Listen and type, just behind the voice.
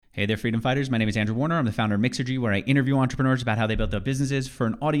Hey there, freedom fighters. My name is Andrew Warner. I'm the founder of Mixergy, where I interview entrepreneurs about how they built their businesses for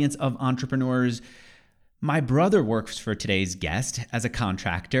an audience of entrepreneurs. My brother works for today's guest as a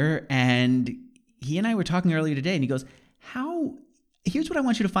contractor, and he and I were talking earlier today, and he goes, here's what I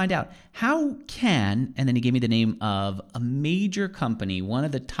want you to find out. How can, and then he gave me the name of a major company, one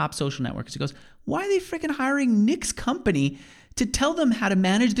of the top social networks. He goes, why are they freaking hiring Nick's company to tell them how to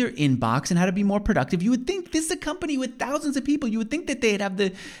manage their inbox and how to be more productive? You would think this is a company with thousands of people. You would think that they'd have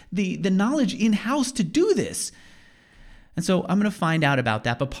the knowledge in-house to do this. And so I'm going to find out about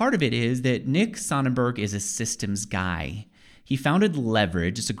that. But part of it is that Nick Sonnenberg is a systems guy. He founded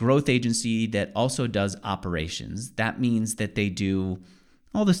Leverage. It's a growth agency that also does operations. That means that they do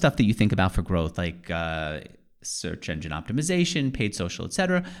all the stuff that you think about for growth, like search engine optimization, paid social,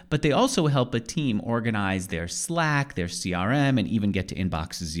 etc. But they also help a team organize their Slack, their CRM, and even get to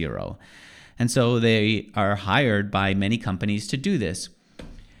inbox zero. And so they are hired by many companies to do this.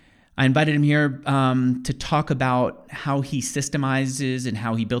 I invited him here to talk about how he systemizes and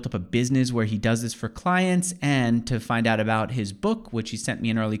how he built up a business where he does this for clients, and to find out about his book, which he sent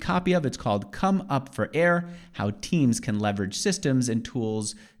me an early copy of. It's called Come Up for Air: How Teams Can Leverage Systems and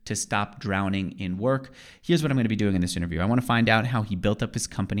Tools to Stop Drowning in Work. Here's what I'm going to be doing in this interview. I want to find out how he built up his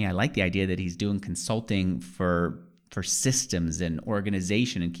company. I like the idea that he's doing consulting for systems and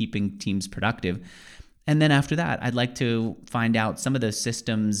organization and keeping teams productive. And then after that, I'd like to find out some of the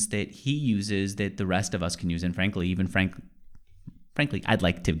systems that he uses that the rest of us can use. And frankly, I'd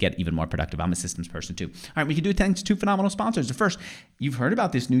like to get even more productive. I'm a systems person too. All right, we can do thanks to two phenomenal sponsors. The first, you've heard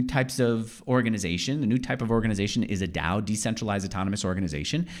about this new types of organization. The new type of organization is a DAO, Decentralized Autonomous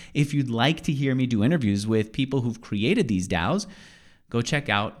Organization. If you'd like to hear me do interviews with people who've created these DAOs, go check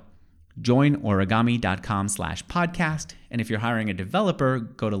out joinorigami.com/podcast. And if you're hiring a developer,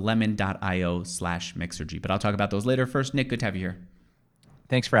 go to lemon.io/Mixergy. But I'll talk about those later. First, Nick, good to have you here.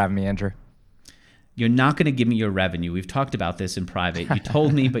 Thanks for having me, Andrew. You're not going to give me your revenue. We've talked about this in private. You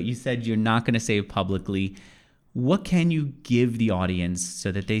told me, but you said you're not going to say it publicly. What can you give the audience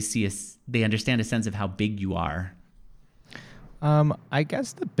so that they understand a sense of how big you are? I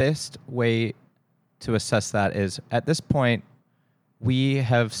guess the best way to assess that is, at this point, we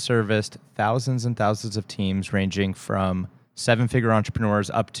have serviced thousands and thousands of teams, ranging from seven-figure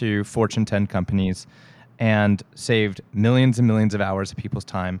entrepreneurs up to Fortune 10 companies, and saved millions and millions of hours of people's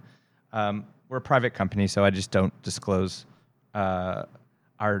time. We're a private company, so I just don't disclose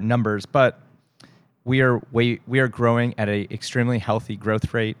our numbers, but we are growing at an extremely healthy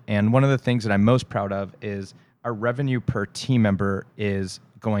growth rate. And one of the things that I'm most proud of is our revenue per team member is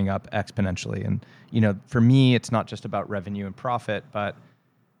going up exponentially. And for me, it's not just about revenue and profit, but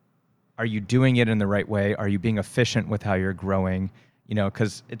are you doing it in the right way? Are you being efficient with how you're growing?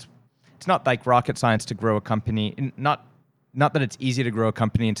 Because it's not like rocket science to grow a company. Not that it's easy to grow a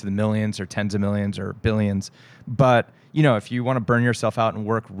company into the millions or tens of millions or billions, but if you want to burn yourself out and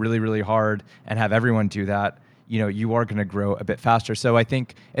work really, really hard and have everyone do that, you are going to grow a bit faster. So I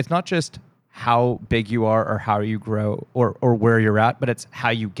think it's not just how big you are or how you grow or where you're at, but it's how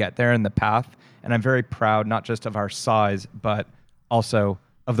you get there and the path. And I'm very proud, not just of our size, but also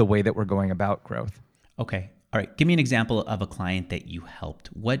of the way that we're going about growth. Okay. All right. Give me an example of a client that you helped.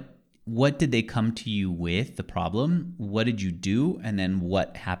 What did they come to you with, the problem? What did you do? And then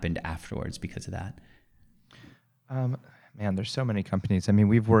what happened afterwards because of that? Man, there's so many companies. I mean,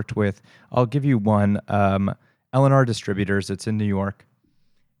 we've worked with, I'll give you one, L&R Distributors. It's in New York.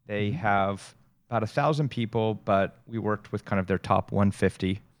 They have about 1,000 people, but we worked with kind of their top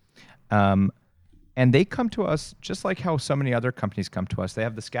 150. And they come to us just like how so many other companies come to us. They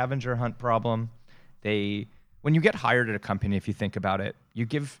have the scavenger hunt problem. When you get hired at a company, if you think about it, you're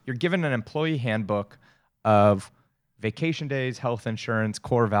given an employee handbook of vacation days, health insurance,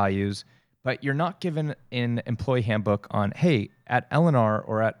 core values, but you're not given an employee handbook on, hey, at L&R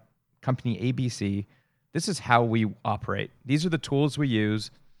or at company ABC, this is how we operate. These are the tools we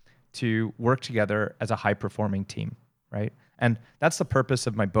use to work together as a high-performing team, right? And that's the purpose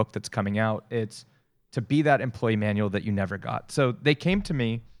of my book that's coming out. It's to be that employee manual that you never got. So they came to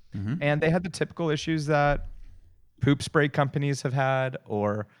me, and they had the typical issues that poop spray companies have had,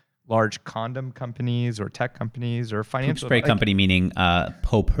 or large condom companies, or tech companies, or financial... Poop spray company meaning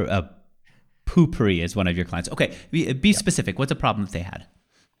Poopery is one of your clients. Okay, be specific. What's a problem that they had?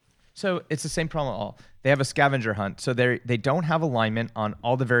 So it's the same problem at all. They have a scavenger hunt. So they don't have alignment on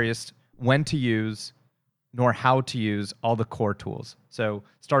all the various when to use nor how to use all the core tools. So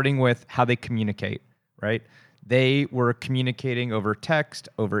starting with how they communicate, right? They were communicating over text,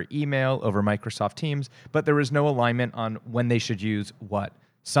 over email, over Microsoft Teams, but there was no alignment on when they should use what.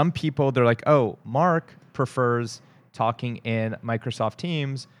 Some people, they're like, oh, Mark prefers talking in Microsoft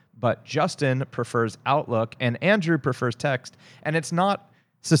Teams, but Justin prefers Outlook and Andrew prefers text. And it's not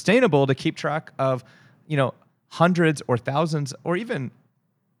sustainable to keep track of, hundreds or thousands or even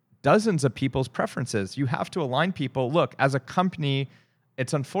dozens of people's preferences. You have to align people. Look, as a company,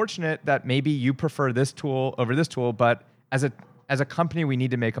 it's unfortunate that maybe you prefer this tool over this tool, but as a company, we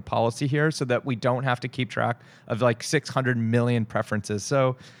need to make a policy here so that we don't have to keep track of like 600 million preferences.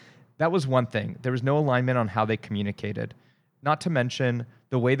 So that was one thing. There was no alignment on how they communicated. Not to mention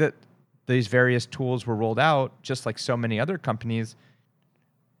the way that these various tools were rolled out, just like so many other companies,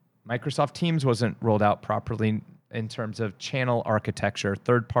 Microsoft Teams wasn't rolled out properly in terms of channel architecture,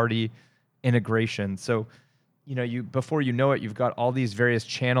 third-party integration. So, before you know it, you've got all these various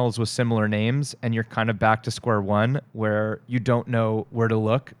channels with similar names, and you're kind of back to square one where you don't know where to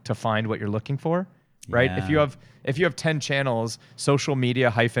look to find what you're looking for, right? Yeah. If you have 10 channels, social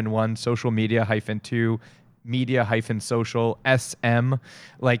media -1, social media -2, media -social, SM,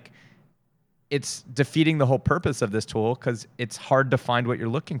 like it's defeating the whole purpose of this tool because it's hard to find what you're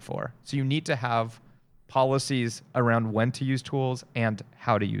looking for. So you need to have policies around when to use tools and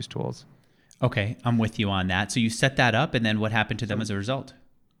how to use tools. Okay, I'm with you on that. So you set that up, and then what happened to them as a result?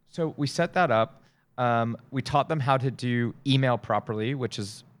 So we set that up. We taught them how to do email properly, which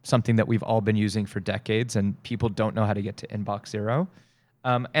is something that we've all been using for decades, and people don't know how to get to inbox zero.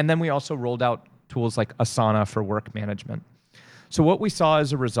 And then we also rolled out tools like Asana for work management. So what we saw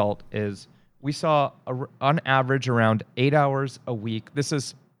as a result is we saw, on average, around 8 hours a week. This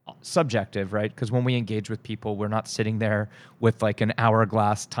is subjective, right? Because when we engage with people, we're not sitting there with like an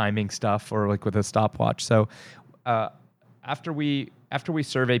hourglass timing stuff or like with a stopwatch. So after we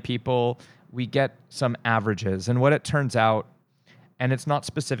survey people, we get some averages. And what it turns out, and it's not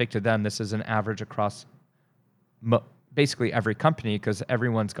specific to them, this is an average across basically every company because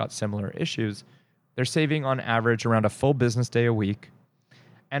everyone's got similar issues. They're saving on average around a full business day a week.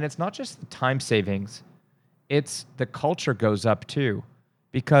 And it's not just the time savings, it's the culture goes up too.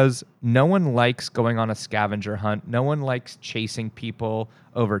 Because no one likes going on a scavenger hunt. No one likes chasing people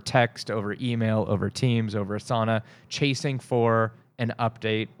over text, over email, over Teams, over Asana, chasing for an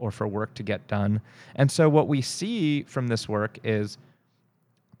update or for work to get done. And so what we see from this work is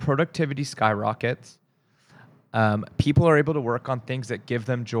productivity skyrockets. People are able to work on things that give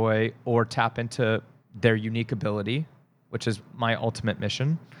them joy or tap into their unique ability, which is my ultimate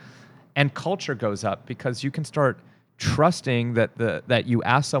mission. And culture goes up because you can start trusting that you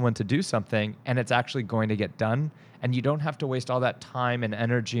ask someone to do something and it's actually going to get done, and you don't have to waste all that time and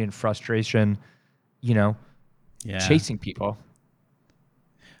energy and frustration, chasing people.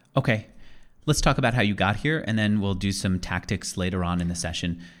 Okay, let's talk about how you got here, and then we'll do some tactics later on in the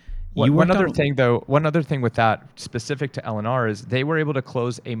session. One other thing with that specific to L&R is they were able to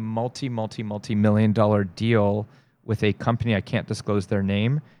close a multi-million-dollar deal with a company. I can't disclose their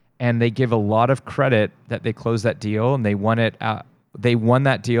name. And they give a lot of credit that they closed that deal and they won it. They won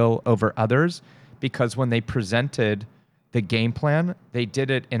that deal over others because when they presented the game plan, they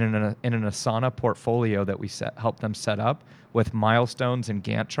did it in an Asana portfolio that we helped them set up with milestones and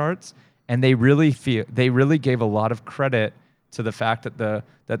Gantt charts. And they really gave a lot of credit to the fact that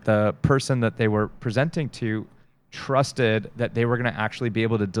the person that they were presenting to trusted that they were going to actually be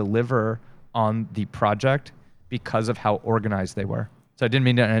able to deliver on the project because of how organized they were. So I didn't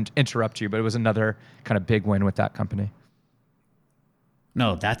mean to interrupt you, but it was another kind of big win with that company.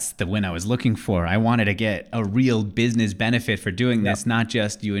 No, that's the win I was looking for. I wanted to get a real business benefit for doing this, not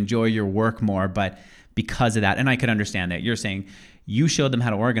just you enjoy your work more, but because of that. And I could understand that. You're saying you showed them how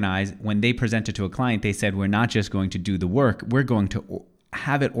to organize. When they presented to a client, they said, we're not just going to do the work, we're going to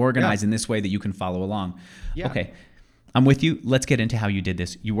have it organized in this way that you can follow along. Yeah. Okay. I'm with you. Let's get into how you did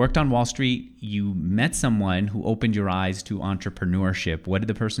this. You worked on Wall Street. You met someone who opened your eyes to entrepreneurship. What did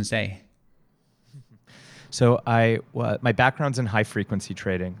the person say? So my background's in high frequency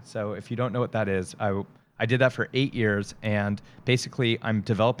trading. So if you don't know what that is, I did that for 8 years. And basically I'm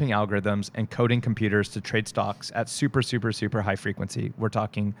developing algorithms and coding computers to trade stocks at super, super, super high frequency. We're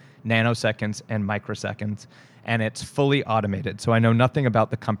talking nanoseconds and microseconds. And it's fully automated. So I know nothing about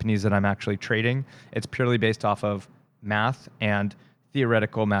the companies that I'm actually trading. It's purely based off of math and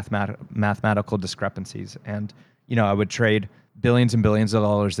theoretical mathematical discrepancies. And, I would trade billions and billions of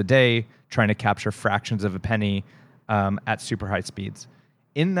dollars a day trying to capture fractions of a penny at super high speeds.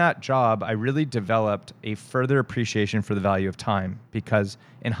 In that job, I really developed a further appreciation for the value of time because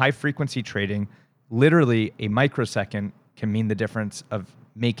in high frequency trading, literally a microsecond can mean the difference of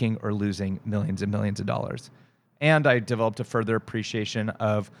making or losing millions and millions of dollars. And I developed a further appreciation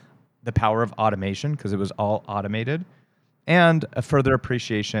of the power of automation because it was all automated, and a further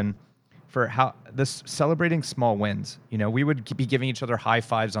appreciation for how this celebrating small wins. We would be giving each other high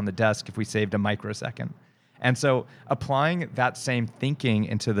fives on the desk if we saved a microsecond. And so applying that same thinking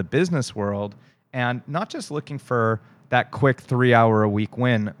into the business world and not just looking for that quick 3-hour a week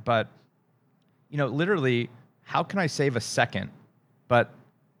win, but literally, how can I save a second? But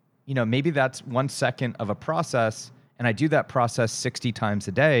maybe that's 1 second of a process, and I do that process 60 times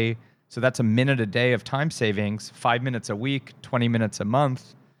a day. So that's a minute a day of time savings, 5 minutes a week, 20 minutes a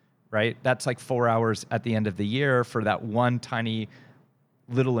month, right? That's like 4 hours at the end of the year for that one tiny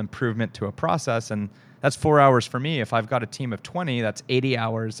little improvement to a process. And that's 4 hours for me. If I've got a team of 20, that's 80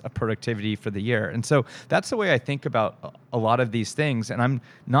 hours of productivity for the year. And so that's the way I think about a lot of these things. And I'm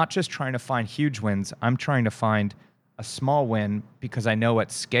not just trying to find huge wins. I'm trying to find a small win because I know at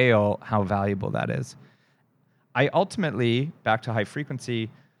scale how valuable that is. I ultimately, back to high frequency,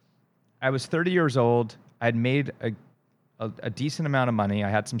 I was 30 years old. I'd made a decent amount of money. I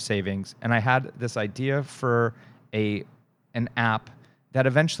had some savings, and I had this idea for an app that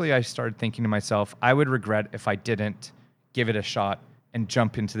eventually I started thinking to myself, I would regret if I didn't give it a shot and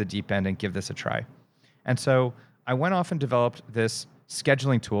jump into the deep end and give this a try. And so I went off and developed this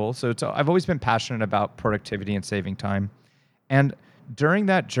scheduling tool. So I've always been passionate about productivity and saving time. And during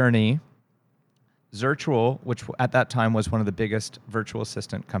that journey, Zirtual, which at that time was one of the biggest virtual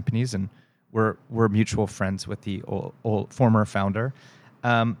assistant companies, and we're mutual friends with the old former founder,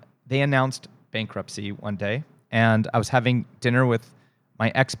 they announced bankruptcy one day. And I was having dinner with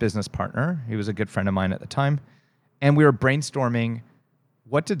my ex-business partner. He was a good friend of mine at the time. And we were brainstorming,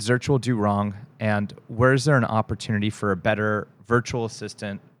 what did Zirtual do wrong? And where is there an opportunity for a better virtual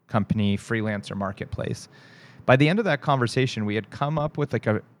assistant company, freelancer marketplace? By the end of that conversation, we had come up with like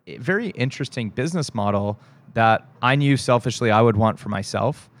a very interesting business model that I knew selfishly I would want for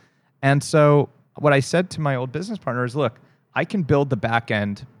myself. And so what I said to my old business partner is, look, I can build the back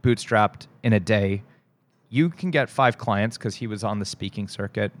end bootstrapped in a day. You can get 5 clients, because he was on the speaking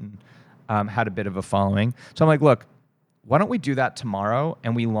circuit and had a bit of a following. So I'm like, look, why don't we do that tomorrow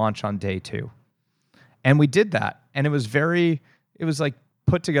and we launch on day 2? And we did that. And it was like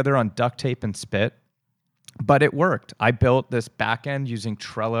put together on duct tape and spit, but it worked. I built this back end using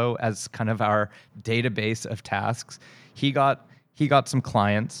Trello as kind of our database of tasks. He got some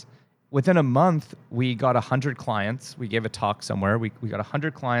clients. Within a month, we got 100 clients. We gave a talk somewhere. We got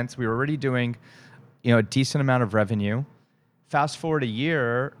 100 clients. We were already doing a decent amount of revenue. Fast forward a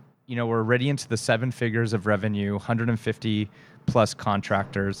year, we're already into the 7 figures of revenue, 150 plus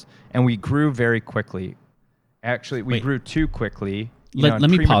contractors, and we grew very quickly. Actually, we grew too quickly. Let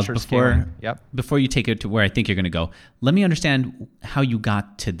me pause Yep. before you take it to where I think you're going to go. Let me understand how you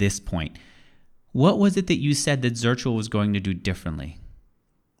got to this point. What was it that you said that Zirtual was going to do differently?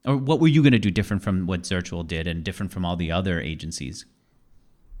 Or what were you going to do different from what Zirtual did and different from all the other agencies?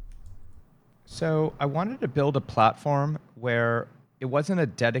 So I wanted to build a platform where it wasn't a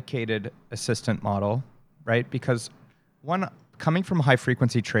dedicated assistant model, right? Because coming from high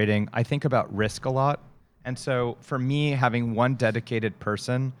frequency trading, I think about risk a lot. And so for me, having one dedicated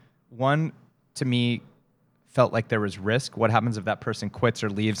person, to me, felt like there was risk. What happens if that person quits or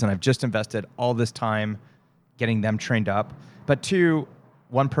leaves and I've just invested all this time getting them trained up? But 2,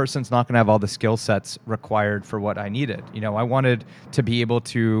 one person's not going to have all the skill sets required for what I needed. I wanted to be able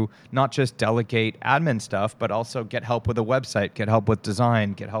to not just delegate admin stuff, but also get help with a website, get help with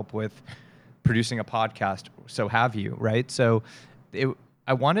design, get help with producing a podcast, so have you, right? So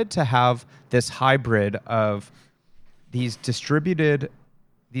I wanted to have this hybrid of these distributed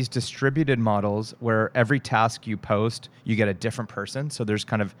models where every task you post, you get a different person. So there's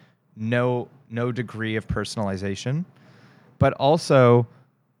kind of no degree of personalization, but also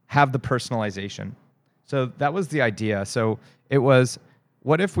have the personalization. So that was the idea. So it was,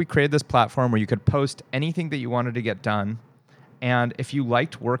 what if we created this platform where you could post anything that you wanted to get done, and if you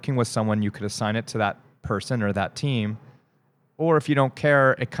liked working with someone, you could assign it to that person or that team. Or if you don't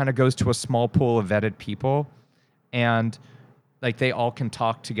care, it kind of goes to a small pool of vetted people, and like they all can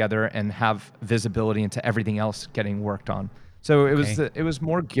talk together and have visibility into everything else getting worked on. So it was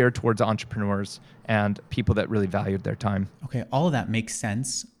more geared towards entrepreneurs and people that really valued their time. Okay, all of that makes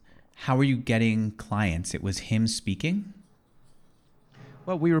sense. How are you getting clients? It was him speaking?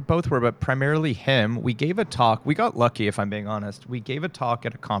 Well, but primarily him. We gave a talk. We got lucky, if I'm being honest. We gave a talk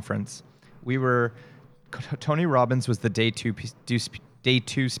at a conference. Tony Robbins was the day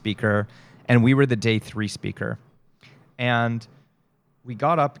two speaker, and we were the day 3 speaker. And we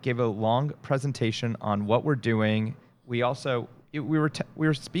got up, gave a long presentation on what we're doing. We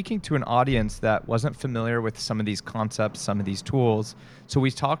were speaking to an audience that wasn't familiar with some of these concepts, some of these tools. So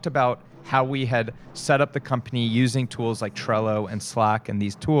we talked about how we had set up the company using tools like Trello and Slack and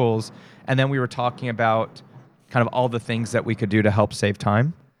these tools. And then we were talking about kind of all the things that we could do to help save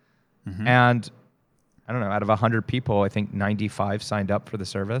time. Mm-hmm. And I don't know, out of 100 people, I think 95 signed up for the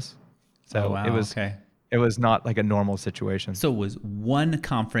service. So wow. It was not like a normal situation. So it was one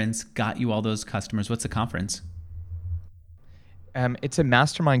conference got you all those customers. What's the conference? It's a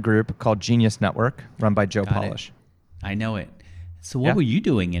mastermind group called Genius Network run by Joe Got Polish. it. I know it. So what were you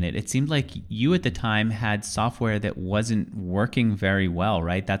doing in it? It seemed like you at the time had software that wasn't working very well,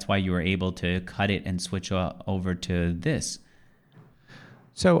 right? That's why you were able to cut it and switch over to this.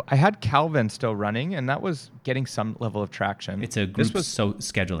 So I had Calvin still running, and that was getting some level of traction. It's a group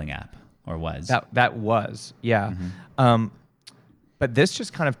scheduling app, or was. That was, yeah. Mm-hmm. But this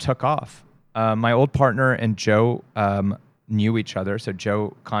just kind of took off. My old partner and Joe knew each other, so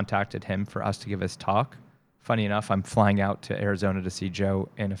Joe contacted him for us to give his talk. Funny enough, I'm flying out to Arizona to see Joe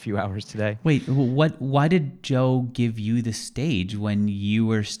in a few hours today. Wait, why did Joe give you the stage when you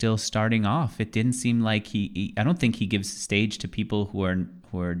were still starting off? It didn't seem like I don't think he gives stage to people who are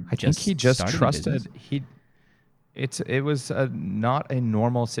I think he just trusted. Business. It was not a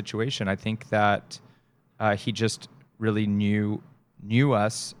normal situation. I think that he just really knew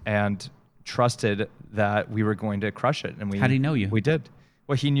us and trusted that we were going to crush it. And how did he know you? We did.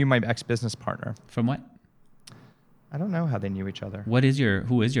 Well, he knew my ex-business partner. From what? I don't know how they knew each other. Who is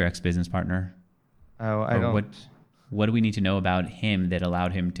your ex-business partner? Oh, I don't. What do we need to know about him that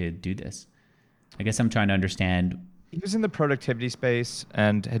allowed him to do this? I guess I'm trying to understand. He was in the productivity space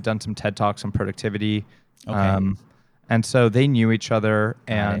and had done some TED Talks on productivity. Okay. And so they knew each other,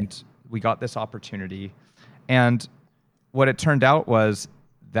 and we got this opportunity. And what it turned out was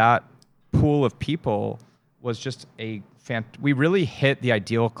that pool of people was just we really hit the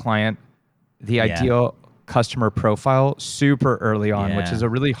ideal client, ideal customer profile super early on, which is a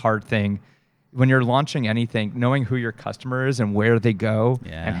really hard thing. When you're launching anything, knowing who your customer is and where they go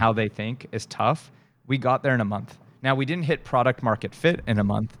and how they think is tough. We got there in a month. Now, we didn't hit product market fit in a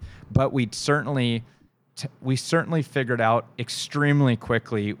month, but we certainly figured out extremely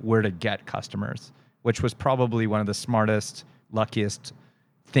quickly where to get customers, which was probably one of the smartest, luckiest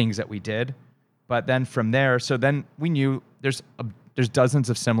things that we did. But then from there, then we knew there's dozens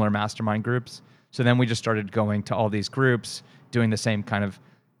of similar mastermind groups. So then we just started going to all these groups, doing the same kind of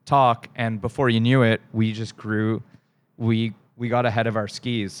talk. And before you knew it, we just grew. We got ahead of our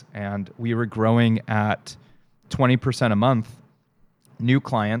skis, and we were growing at 20% a month, new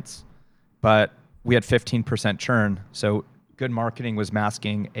clients, but we had 15% churn. So good marketing was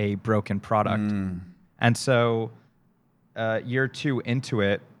masking a broken product. And so year 2 into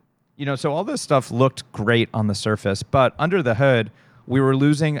it, so all this stuff looked great on the surface, but under the hood, we were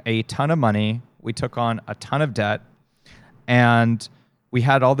losing a ton of money. We took on a ton of debt, and we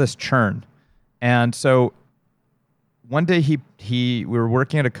had all this churn. And so one day we were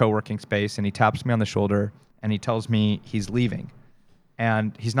working at a co-working space, and he taps me on the shoulder and he tells me he's leaving.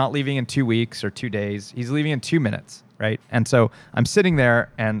 And he's not leaving in 2 weeks or 2 days. He's leaving in 2 minutes, right? And so I'm sitting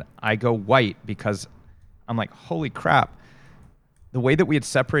there and I go white because I'm like, holy crap. The way that we had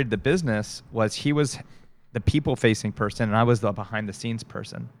separated the business was he was the people-facing person and I was the behind-the-scenes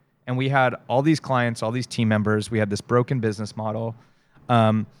person. And we had all these clients, all these team members. We had this broken business model.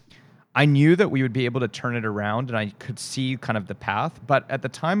 I knew that we would be able to turn it around, and I could see kind of the path. But at the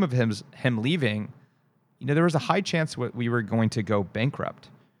time of him leaving, there was a high chance we were going to go bankrupt.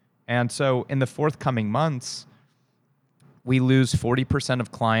 And so in the forthcoming months, we lose 40%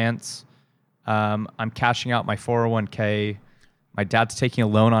 of clients. I'm cashing out my 401k. My dad's taking a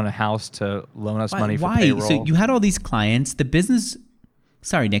loan on a house to loan us money for payroll. So you had all these clients. The business...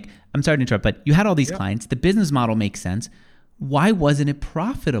 Sorry, Nick. I'm sorry to interrupt, but you had all these clients. The business model makes sense. Why wasn't it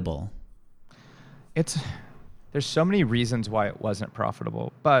profitable? There's so many reasons why it wasn't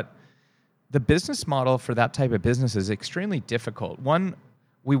profitable, but the business model for that type of business is extremely difficult. One,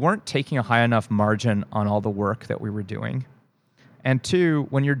 we weren't taking a high enough margin on all the work that we were doing. And two,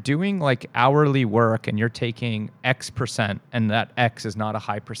 when you're doing like hourly work and you're taking X percent, and that X is not a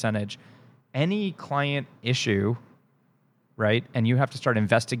high percentage, any client issue, right, and you have to start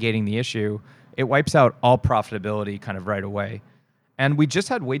investigating the issue, it wipes out all profitability kind of right away. And we just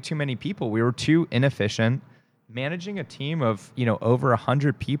had way too many people. We were too inefficient. Managing a team of, over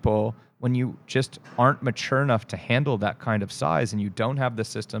 100 people when you just aren't mature enough to handle that kind of size and you don't have the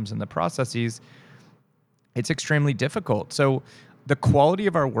systems and the processes, it's extremely difficult. So the quality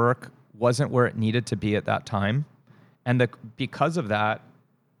of our work wasn't where it needed to be at that time. And because of that,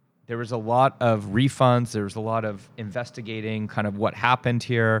 there was a lot of refunds. There was a lot of investigating kind of what happened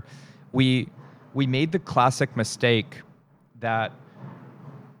here. We made the classic mistake that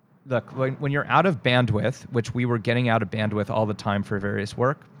look, when you're out of bandwidth, which we were getting out of bandwidth all the time for various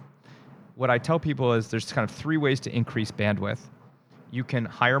work, what I tell people is there's kind of 3 ways to increase bandwidth. You can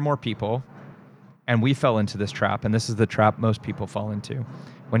hire more people, and we fell into this trap, and this is the trap most people fall into.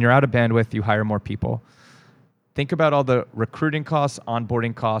 When you're out of bandwidth, you hire more people. Think about all the recruiting costs,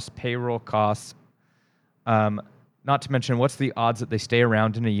 onboarding costs, payroll costs, not to mention what's the odds that they stay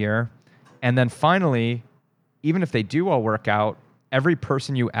around in a year. And then finally, even if they do all work out, every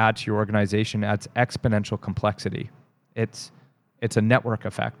person you add to your organization adds exponential complexity. It's a network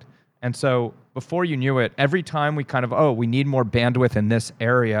effect. And so before you knew it, every time we kind of, we need more bandwidth in this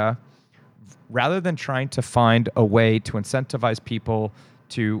area, rather than trying to find a way to incentivize people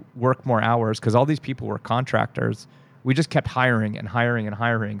to work more hours, because all these people were contractors, we just kept hiring and hiring and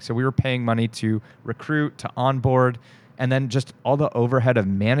hiring. So we were paying money to recruit, to onboard, and then just all the overhead of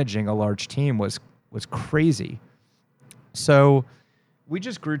managing a large team was crazy. So we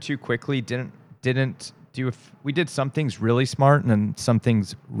just grew too quickly, we did some things really smart and then some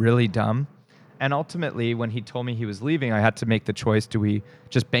things really dumb. And ultimately, when he told me he was leaving, I had to make the choice, do we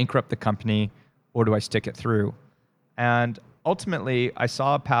just bankrupt the company or do I stick it through? And ultimately, I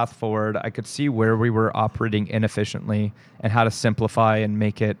saw a path forward. I could see where we were operating inefficiently and how to simplify and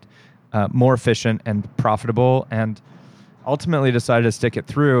make it more efficient and profitable. And ultimately decided to stick it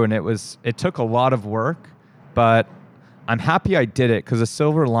through. And it took a lot of work, but I'm happy I did it, because the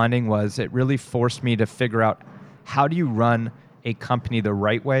silver lining was it really forced me to figure out, how do you run a company the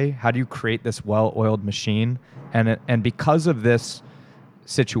right way? How do you create this well-oiled machine? And because of this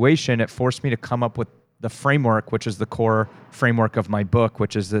situation, it forced me to come up with the framework, which is the core framework of my book,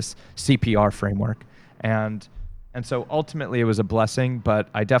 which is this CPR framework. And so ultimately it was a blessing, but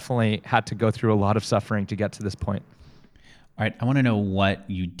I definitely had to go through a lot of suffering to get to this point. All right, I want to know what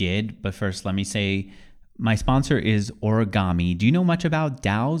you did, but first let me say my sponsor is Origami. Do you know much about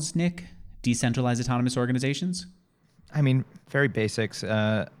DAOs, Nick? Decentralized Autonomous Organizations? I mean, very basics.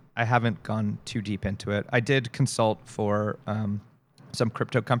 I haven't gone too deep into it. I did consult for some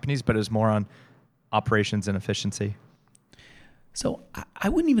crypto companies, but it was more on operations and efficiency. So I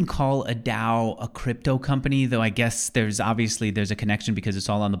wouldn't even call a DAO a crypto company, though I guess there's a connection because it's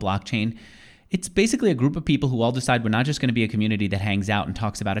all on the blockchain. It's basically a group of people who all decide we're not just going to be a community that hangs out and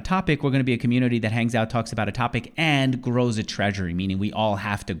talks about a topic. We're going to be a community that hangs out, talks about a topic, and grows a treasury, meaning we all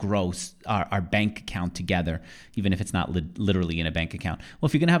have to grow our bank account together, even if it's not literally in a bank account. Well,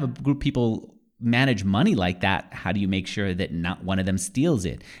 if you're going to have a group of people manage money like that, how do you make sure that not one of them steals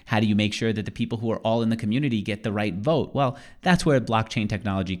it? How do you make sure that the people who are all in the community get the right vote? Well, that's where blockchain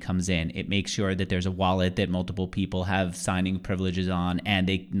technology comes in. It makes sure that there's a wallet that multiple people have signing privileges on,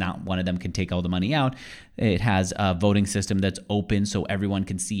 and not one of them can take all the money out. It has a voting system that's open so everyone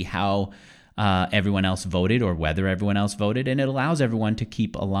can see how everyone else voted or whether everyone else voted, and it allows everyone to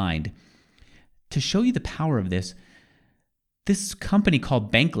keep aligned. To show you the power of this company called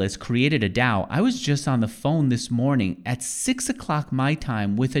Bankless created a DAO. I was just on the phone this morning at 6 o'clock my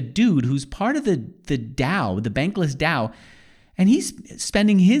time with a dude who's part of the DAO, the Bankless DAO, and he's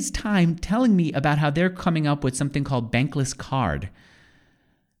spending his time telling me about how they're coming up with something called Bankless Card.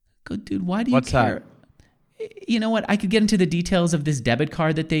 Good dude, why do you care? That? You know what? I could get into the details of this debit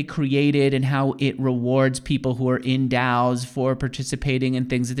card that they created and how it rewards people who are in DAOs for participating in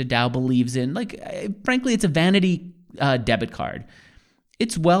things that the DAO believes in. Frankly, it's a vanity debit card.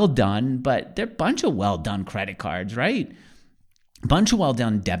 It's well done, but they're a bunch of well done credit cards, right? A bunch of well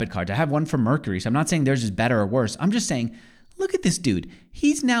done debit cards. I have one from Mercury, so I'm not saying theirs is better or worse. I'm just saying, look at this dude.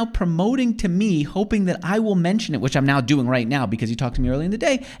 He's now promoting to me, hoping that I will mention it, which I'm now doing right now because he talked to me early in the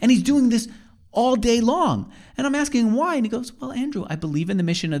day, and he's doing this all day long. And I'm asking him why. And he goes, well, Andrew, I believe in the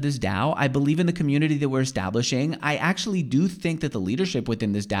mission of this DAO. I believe in the community that we're establishing. I actually do think that the leadership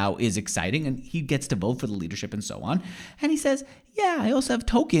within this DAO is exciting, and he gets to vote for the leadership and so on. And he says, yeah, I also have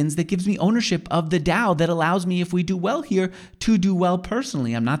tokens that gives me ownership of the DAO that allows me, if we do well here, to do well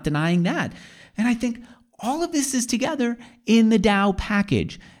personally. I'm not denying that. And I think all of this is together in the DAO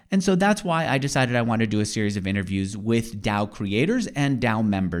package. And so that's why I decided I wanted to do a series of interviews with DAO creators and DAO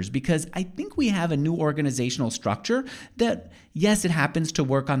members, because I think we have a new organizational structure that, yes, it happens to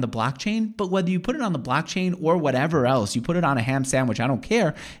work on the blockchain, but whether you put it on the blockchain or whatever else, you put it on a ham sandwich, I don't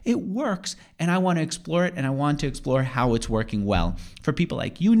care, it works. And I want to explore it, and I want to explore how it's working well. For people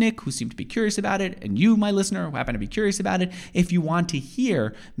like you, Nick, who seem to be curious about it, and you, my listener, who happen to be curious about it, if you want to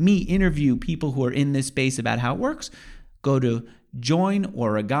hear me interview people who are in this space about how it works, go to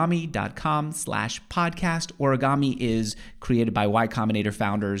joinorigami.com/podcast. Origami is created by Y Combinator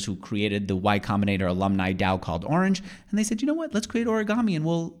founders who created the Y Combinator alumni DAO called Orange. And they said, you know what, let's create Origami and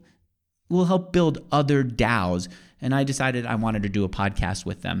we'll will help build other DAOs. And I decided I wanted to do a podcast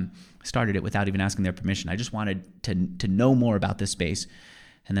with them. I started it without even asking their permission. I just wanted to know more about this space.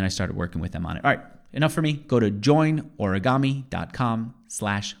 And then I started working with them on it. All right, enough for me. Go to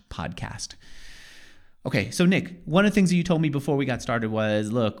joinorigami.com/podcast. Okay, so Nick, one of the things that you told me before we got started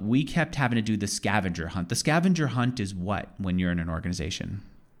was, look, we kept having to do the scavenger hunt. The scavenger hunt is what when you're in an organization?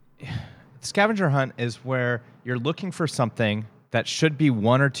 The scavenger hunt is where you're looking for something that should be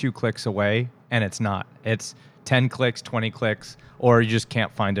 1 or 2 clicks away, and it's not. It's 10 clicks, 20 clicks, or you just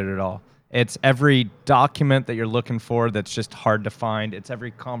can't find it at all. It's every document that you're looking for that's just hard to find. It's every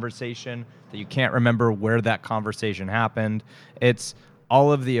conversation that you can't remember where that conversation happened. It's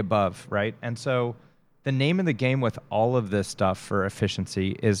all of the above, right? And so the name of the game with all of this stuff for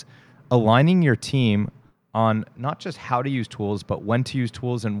efficiency is aligning your team on not just how to use tools, but when to use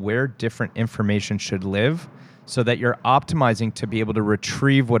tools and where different information should live so that you're optimizing to be able to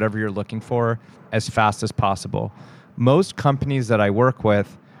retrieve whatever you're looking for as fast as possible. Most companies that I work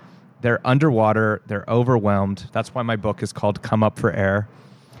with, they're underwater, they're overwhelmed. That's why my book is called Come Up for Air.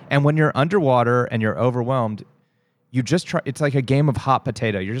 And when you're underwater and you're overwhelmed, you just try, it's like a game of hot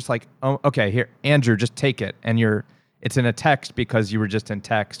potato. You're just like, oh, okay, here, Andrew, just take it. And it's in a text because you were just in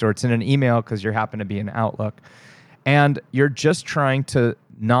text, or it's in an email because you happen to be in Outlook. And you're just trying to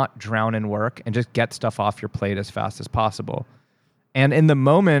not drown in work and just get stuff off your plate as fast as possible. And in the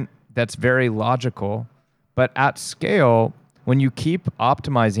moment, that's very logical. But at scale, when you keep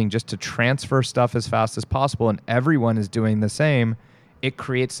optimizing just to transfer stuff as fast as possible and everyone is doing the same, it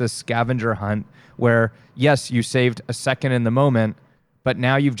creates this scavenger hunt where, yes, you saved a second in the moment, but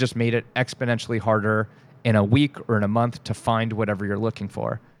now you've just made it exponentially harder in a week or in a month to find whatever you're looking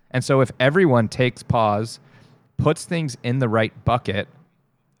for. And so if everyone takes pause, puts things in the right bucket,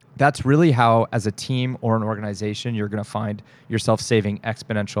 that's really how, as a team or an organization, you're going to find yourself saving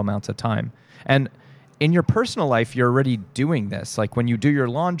exponential amounts of time. And in your personal life, you're already doing this. Like when you do your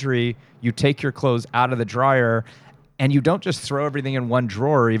laundry, you take your clothes out of the dryer and you don't just throw everything in one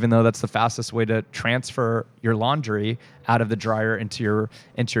drawer, even though that's the fastest way to transfer your laundry out of the dryer into your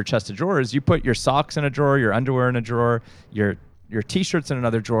chest of drawers. You put your socks in a drawer, your underwear in a drawer, your t-shirts in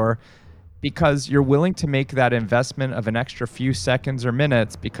another drawer, because you're willing to make that investment of an extra few seconds or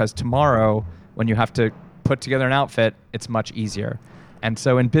minutes, because tomorrow when you have to put together an outfit, it's much easier. And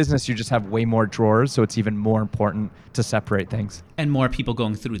so in business, you just have way more drawers, so it's even more important to separate things. And more people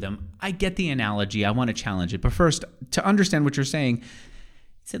going through them. I get the analogy. I want to challenge it. But first, to understand what you're saying, I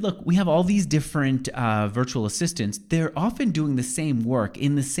said, look, we have all these different virtual assistants. They're often doing the same work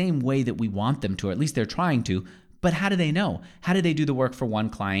in the same way that we want them to, or at least they're trying to. But how do they know? How do they do the work for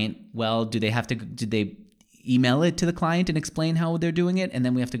one client? Well, did they email it to the client and explain how they're doing it, and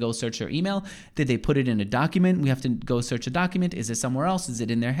then we have to go search their email? Did they put it in a document? We have to go search a document. Is it somewhere else? Is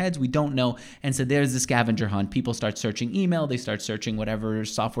it in their heads? We don't know. And so there's the scavenger hunt. People start searching email. They start searching whatever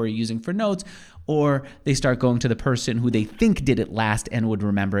software you're using for notes, or they start going to the person who they think did it last and would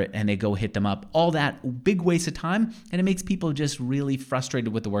remember it, and they go hit them up. All that big waste of time, and it makes people just really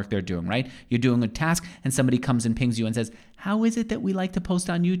frustrated with the work they're doing, right? You're doing a task and somebody comes and pings you and says, how is it that we like to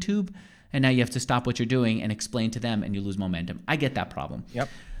post on YouTube? And now you have to stop what you're doing and explain to them, and you lose momentum. I get that problem. Yep.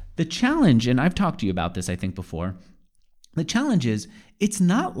 The challenge, and I've talked to you about this, I think, before. The challenge is it's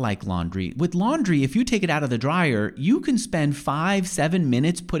not like laundry. With laundry, if you take it out of the dryer, you can spend 5-7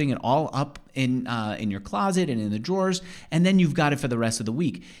 minutes putting it all up in your closet and in the drawers, and then you've got it for the rest of the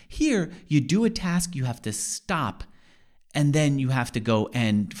week. Here, you do a task, you have to stop, and then you have to go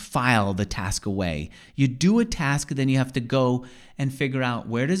and file the task away. You do a task, then you have to go and figure out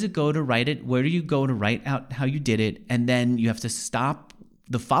where does it go to write it, where do you go to write out how you did it, and then you have to stop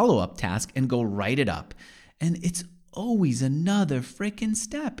the follow-up task and go write it up. And it's always another freaking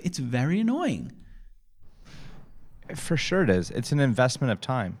step. It's very annoying. For sure it is. It's an investment of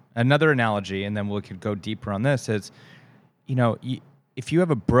time. Another analogy, and then we could go deeper on this, is, if you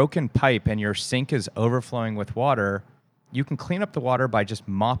have a broken pipe and your sink is overflowing with water, you can clean up the water by just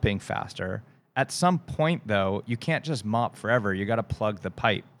mopping faster. At some point, though, you can't just mop forever. You got to plug the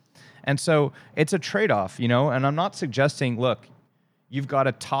pipe. And so it's a trade-off, and I'm not suggesting, look, you've got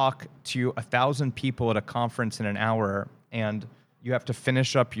to talk to 1,000 people at a conference in an hour and you have to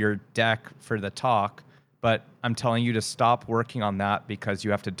finish up your deck for the talk, but I'm telling you to stop working on that because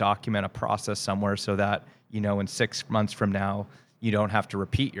you have to document a process somewhere so that, in 6 months from now, you don't have to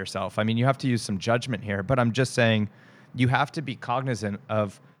repeat yourself. I mean, you have to use some judgment here, but I'm just saying, you have to be cognizant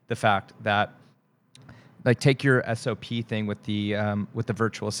of the fact that, like, take your SOP thing with the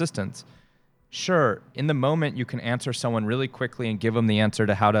virtual assistants. Sure, in the moment, you can answer someone really quickly and give them the answer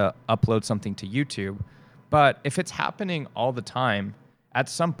to how to upload something to YouTube. But if it's happening all the time At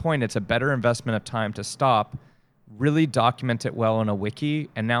some point, it's a better investment of time to stop, really document it well in a wiki,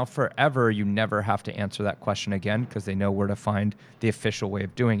 and now forever you never have to answer that question again because they know where to find the official way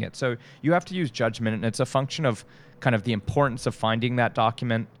of doing it. So you have to use judgment, and it's a function of kind of the importance of finding that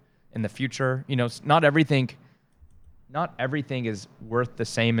document in the future. Not everything is worth the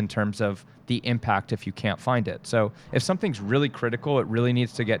same in terms of the impact if you can't find it. So if something's really critical, it really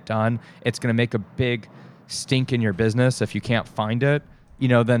needs to get done, it's going to make a big stink in your business if you can't find it,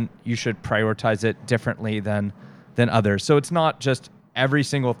 then you should prioritize it differently than others. So it's not just every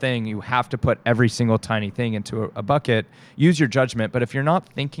single thing. You have to put every single tiny thing into a bucket. Use your judgment. But if you're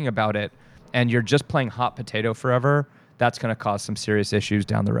not thinking about it and you're just playing hot potato forever, that's going to cause some serious issues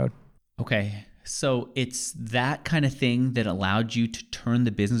down the road. Okay. So it's that kind of thing that allowed you to turn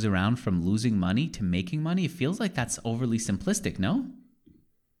the business around from losing money to making money? It feels like that's overly simplistic, no?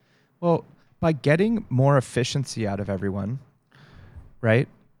 Well, by getting more efficiency out of everyone, right?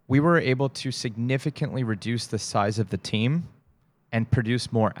 We were able to significantly reduce the size of the team and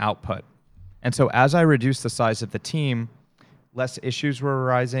produce more output. And so as I reduced the size of the team, less issues were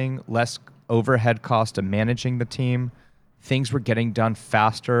arising, less overhead cost of managing the team. Things were getting done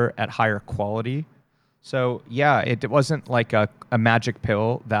faster at higher quality. So yeah, it wasn't like a magic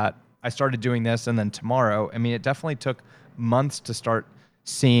pill that I started doing this and then tomorrow. I mean, it definitely took months to start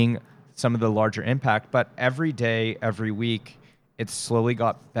seeing some of the larger impact, but every day, every week, it slowly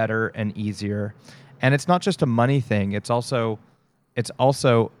got better and easier. And it's not just a money thing. It's also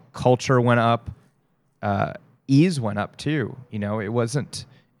culture went up, ease went up too.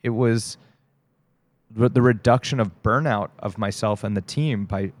 It was the reduction of burnout of myself and the team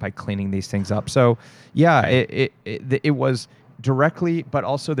by cleaning these things up. So yeah, it was directly, but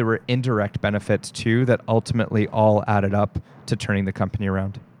also there were indirect benefits too that ultimately all added up to turning the company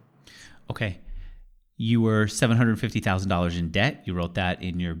around. Okay. You were $750,000 in debt. You wrote that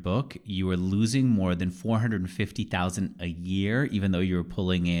in your book. You were losing more than $450,000 a year, even though you were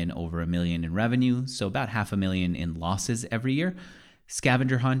pulling in over $1 million in revenue. So about $500,000 in losses every year.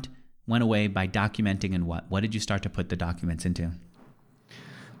 Scavenger Hunt went away by documenting and what? What did you start to put the documents into?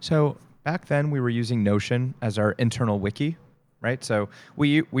 So back then we were using Notion as our internal wiki, right? So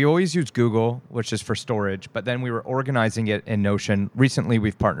we always use Google, which is for storage, but then we were organizing it in Notion. Recently,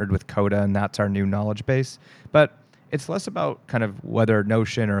 we've partnered with Coda, and that's our new knowledge base. But it's less about kind of whether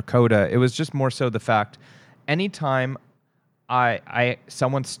Notion or Coda. It was just more so the fact, anytime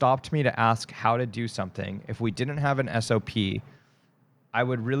someone stopped me to ask how to do something, if we didn't have an SOP, I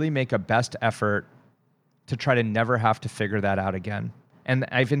would really make a best effort to try to never have to figure that out again. And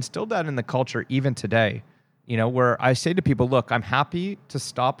I've instilled that in the culture even today. Where I say to people, look, I'm happy to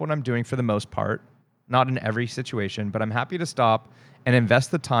stop what I'm doing for the most part, not in every situation, but I'm happy to stop and invest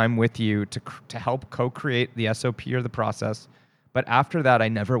the time with you to help co-create the SOP or the process. But after that, I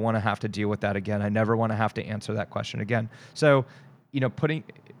never want to have to deal with that again. I never want to have to answer that question again. So,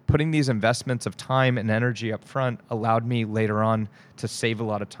 putting these investments of time and energy up front allowed me later on to save a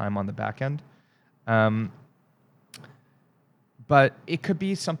lot of time on the back end. But it could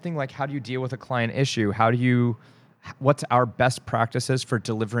be something like, how do you deal with a client issue? What's our best practices for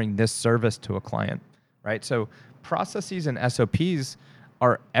delivering this service to a client, right? So processes and SOPs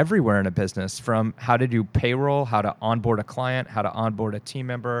are everywhere in a business, from how to do payroll, how to onboard a client, how to onboard a team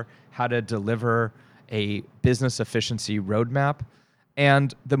member, how to deliver a business efficiency roadmap.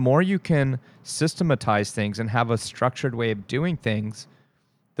 And the more you can systematize things and have a structured way of doing things,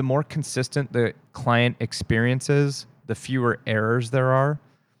 the more consistent the client experience is, the fewer errors there are.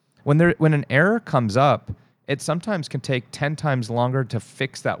 When an error comes up, it sometimes can take 10 times longer to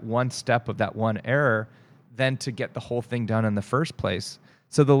fix that one step of that one error than to get the whole thing done in the first place.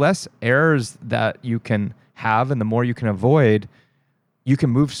 So the less errors that you can have and the more you can avoid, you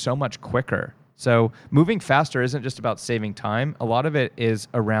can move so much quicker. So moving faster isn't just about saving time. A lot of it is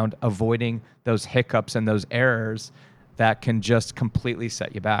around avoiding those hiccups and those errors that can just completely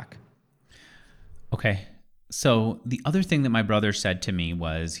set you back. Okay. So the other thing that my brother said to me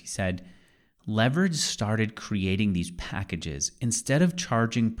was, he said, Leverage started creating these packages. Instead of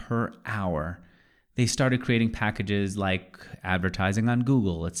charging per hour, they started creating packages like advertising on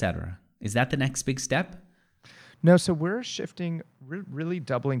Google, etc. Is that the next big step? No, so we're shifting, really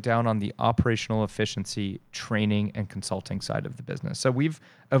doubling down on the operational efficiency training and consulting side of the business. So we've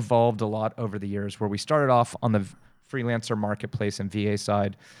evolved a lot over the years, where we started off on the freelancer marketplace and VA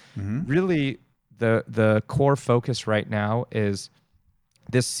side. Mm-hmm. Really, the core focus right now is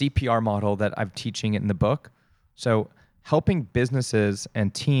this CPR model that I'm teaching in the book. So helping businesses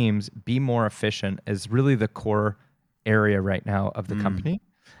and teams be more efficient is really the core area right now of the company.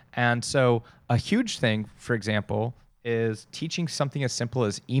 And so a huge thing, for example, is teaching something as simple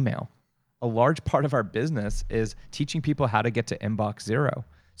as email. A large part of our business is teaching people how to get to inbox zero.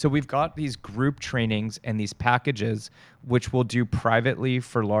 So we've got these group trainings and these packages, which we'll do privately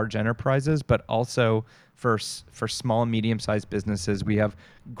for large enterprises, but also for small and medium-sized businesses. We have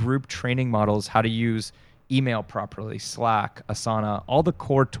group training models, how to use email properly, Slack, Asana, all the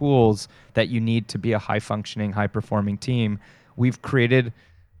core tools that you need to be a high-functioning, high-performing team. We've created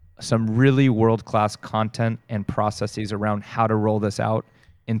some really world-class content and processes around how to roll this out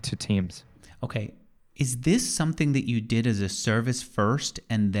into teams. Okay. Is this something that you did as a service first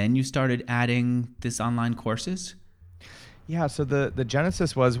and then you started adding this online courses? Yeah, so the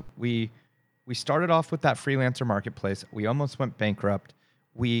genesis was we started off with that freelancer marketplace. We almost went bankrupt.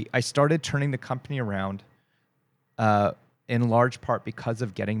 I started turning the company around in large part because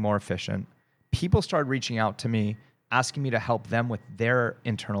of getting more efficient. People started reaching out to me, asking me to help them with their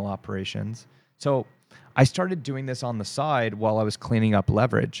internal operations. So I started doing this on the side while I was cleaning up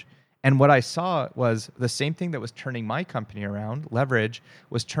Leverage. And what I saw was the same thing that was turning my company around, Leverage,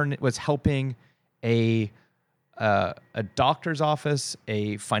 was helping a doctor's office,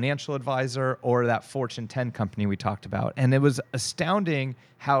 a financial advisor, or that Fortune 10 company we talked about. And it was astounding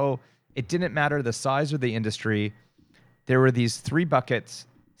how it didn't matter the size or the industry. There were these 3 buckets,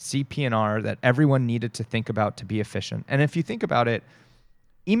 CP and R, that everyone needed to think about to be efficient. And if you think about it,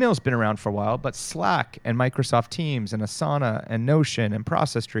 email's been around for a while, but Slack and Microsoft Teams and Asana and Notion and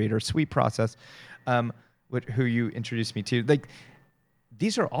Process Street or Suite Process, who you introduced me to, like,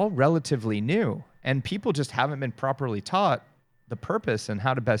 these are all relatively new, and people just haven't been properly taught the purpose and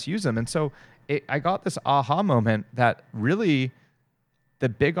how to best use them. And so I got this aha moment that really the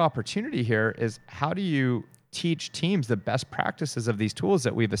big opportunity here is how do you teach teams the best practices of these tools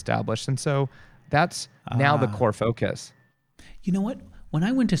that we've established? And so that's now the core focus. You know what? When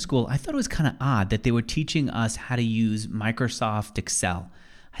I went to school, I thought it was kind of odd that they were teaching us how to use Microsoft Excel.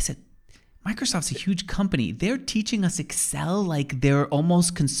 I said, Microsoft's a huge company. They're teaching us Excel like they're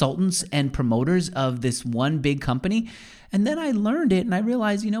almost consultants and promoters of this one big company. And then I learned it and I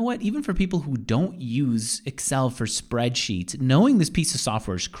realized, you know what? Even for people who don't use Excel for spreadsheets, knowing this piece of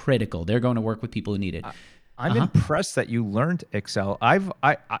software is critical. They're going to work with people who need it. I'm impressed that you learned Excel.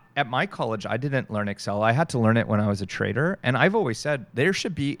 At my college, I didn't learn Excel. I had to learn it when I was a trader. And I've always said there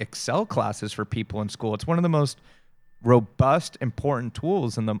should be Excel classes for people in school. It's one of the most robust, important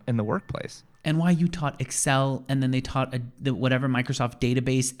tools in the workplace. And why you taught Excel and then they taught whatever Microsoft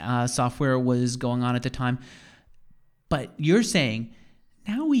database software was going on at the time. But you're saying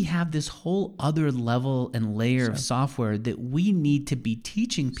now we have this whole other level and layer of software that we need to be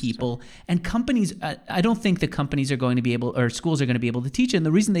teaching people. And companies, I don't think that companies are going to be able, or schools are going to be able to teach it. And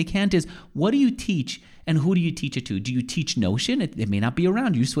the reason they can't is, what do you teach and who do you teach it to? Do you teach Notion? It may not be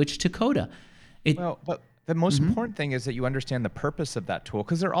around. You switch to Coda. But the most important thing is that you understand the purpose of that tool,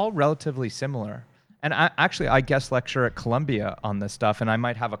 because they're all relatively similar. And I guest lecture at Columbia on this stuff, and I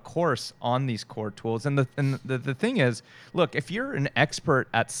might have a course on these core tools. And the thing is, look, if you're an expert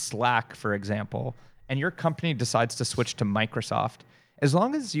at Slack, for example, and your company decides to switch to Microsoft, as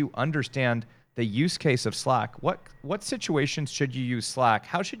long as you understand the use case of Slack, what situations should you use Slack?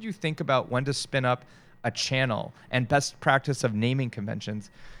 How should you think about when to spin up a channel and best practice of naming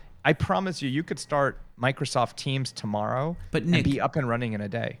conventions? I promise you could start Microsoft Teams tomorrow and be up and running in a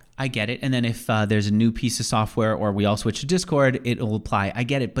day. I get it. And then if there's a new piece of software or we all switch to Discord, it'll apply. I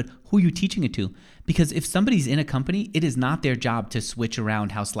get it. But who are you teaching it to? Because if somebody's in a company, it is not their job to switch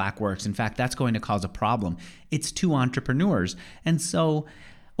around how Slack works. In fact, that's going to cause a problem. It's to entrepreneurs. And so,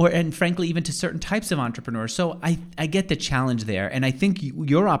 and frankly, even to certain types of entrepreneurs. So I get the challenge there. And I think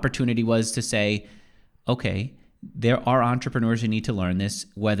your opportunity was to say, okay, there are entrepreneurs who need to learn this,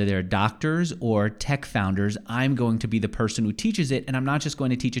 whether they're doctors or tech founders. I'm going to be the person who teaches it, and I'm not just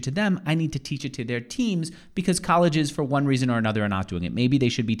going to teach it to them. I need to teach it to their teams because colleges, for one reason or another, are not doing it. Maybe they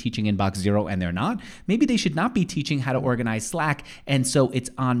should be teaching Inbox Zero, and they're not. Maybe they should not be teaching how to organize Slack, and so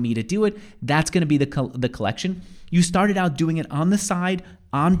it's on me to do it. That's going to be the collection. You started out doing it on the side,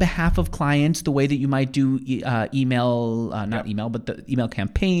 on behalf of clients, the way that you might do email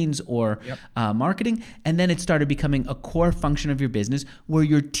campaigns or marketing. And then it started becoming a core function of your business where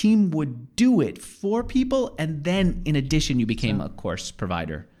your team would do it for people. And then in addition, you became a course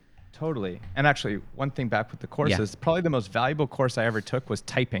provider. Totally. And actually, one thing back with the courses, probably the most valuable course I ever took was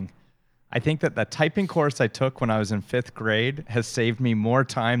typing. I think that the typing course I took when I was in 5th grade has saved me more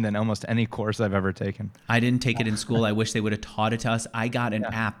time than almost any course I've ever taken. I didn't take it in school. I wish they would have taught it to us. I got an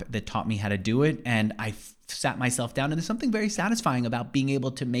app that taught me how to do it, and I sat myself down. And there's something very satisfying about being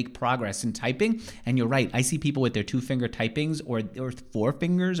able to make progress in typing. And you're right. I see people with their 2-finger typings or 4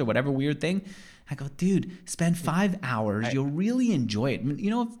 fingers or whatever weird thing. I go, dude, spend 5 hours. You'll really enjoy it.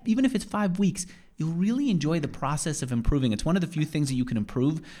 Even if it's 5 weeks, you'll really enjoy the process of improving. It's one of the few things that you can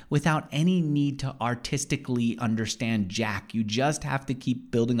improve without any need to artistically understand jack. You just have to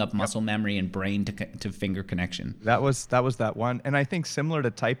keep building up muscle memory and brain to finger connection. That was that one. And I think similar to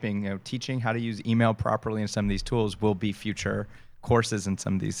typing, teaching how to use email properly in some of these tools will be future courses in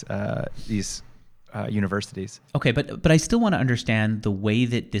some of these universities. Okay, but I still want to understand the way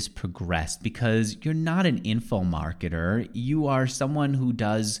that this progressed, because you're not an info marketer. You are someone who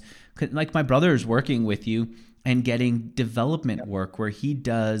does, like my brother is working with you and getting development work where he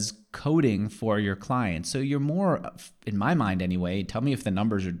does coding for your clients. So you're more, in my mind anyway, tell me if the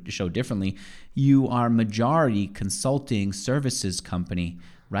numbers show differently, you are majority consulting services company,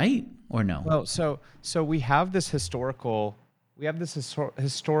 right? Or no? Well, so we have this historical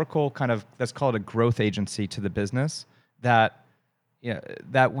kind of, let's call it a growth agency to the business that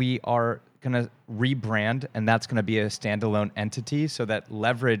we are going to rebrand, and that's going to be a standalone entity, so that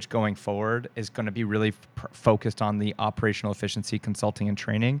leverage going forward is going to be really focused on the operational efficiency, consulting and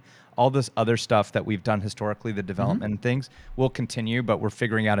training. All this other stuff that we've done historically, the development and things, will continue, but we're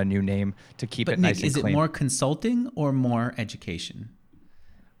figuring out a new name to keep it nice and clean. Is it more consulting or more education?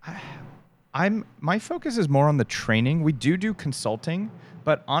 My focus is more on the training. We do consulting,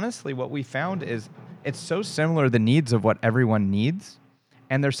 but honestly, what we found is it's so similar, the needs of what everyone needs,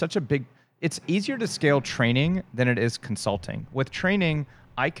 and there's such a big. It's easier to scale training than it is consulting. With training,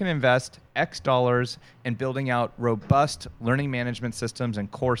 I can invest X dollars in building out robust learning management systems and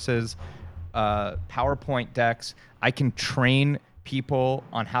courses, PowerPoint decks. I can train people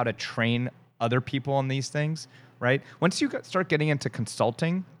on how to train other people on these things, right? Once you start getting into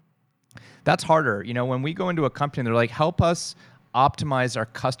consulting, that's harder. When we go into a company, they're like, help us optimize our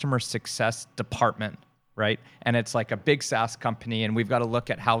customer success department, right? And it's like a big SaaS company, and we've got to look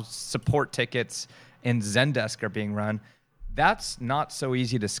at how support tickets in Zendesk are being run. That's not so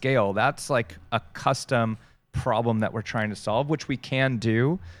easy to scale. That's like a custom problem that we're trying to solve, which we can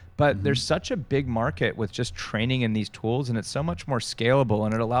do. But there's such a big market with just training in these tools, and it's so much more scalable,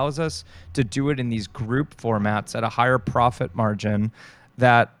 and it allows us to do it in these group formats at a higher profit margin,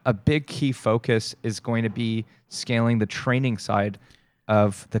 that a big key focus is going to be scaling the training side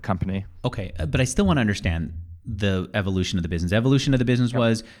of the company. Okay, but I still want to understand the evolution of the business. Evolution of the business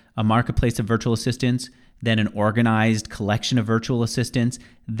was a marketplace of virtual assistants, then an organized collection of virtual assistants,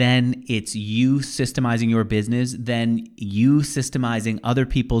 then it's you systemizing your business, then you systemizing other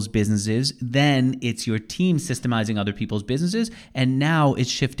people's businesses, then it's your team systemizing other people's businesses, and now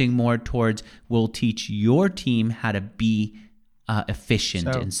it's shifting more towards we'll teach your team how to be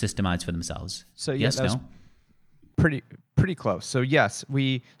efficient and systemized for themselves. So yes, that was pretty close. So yes,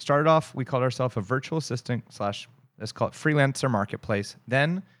 we started off, we called ourselves a virtual assistant / let's call it freelancer marketplace.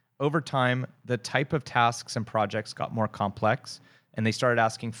 Then over time, the type of tasks and projects got more complex, and they started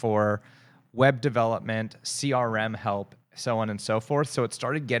asking for web development, CRM help, so on and so forth. So it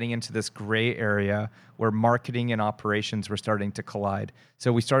started getting into this gray area where marketing and operations were starting to collide.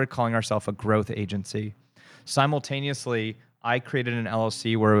 So we started calling ourselves a growth agency. Simultaneously, I created an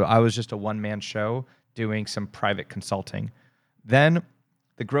LLC where I was just a one-man show doing some private consulting. Then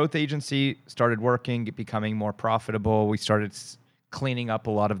the growth agency started working, becoming more profitable. We started cleaning up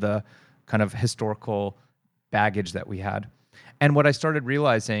a lot of the kind of historical baggage that we had. And what I started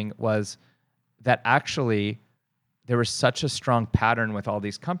realizing was that actually there was such a strong pattern with all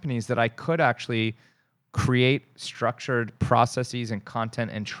these companies that I could actually create structured processes and content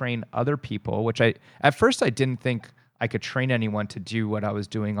and train other people, which at first I didn't think I could train anyone to do what I was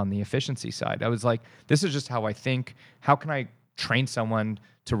doing on the efficiency side. I was like, this is just how I think. How can I train someone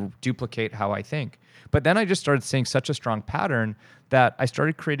to duplicate how I think? But then I just started seeing such a strong pattern that I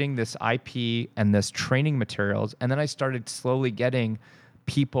started creating this IP and this training materials. And then I started slowly getting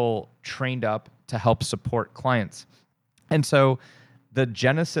people trained up to help support clients. And so the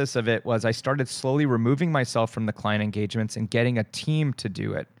genesis of it was I started slowly removing myself from the client engagements and getting a team to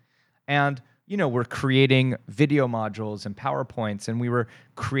do it. And we're creating video modules and PowerPoints, and we were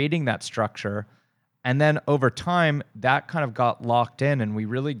creating that structure. And then over time, that kind of got locked in, and we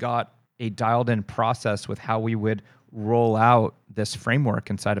really got a dialed in process with how we would roll out this framework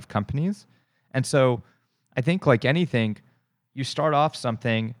inside of companies. And so I think like anything, you start off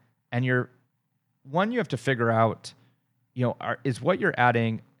something and you have to figure out, is what you're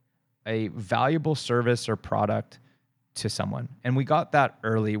adding a valuable service or product to someone? And we got that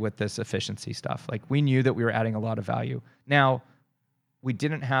early with this efficiency stuff. Like we knew that we were adding a lot of value. Now, we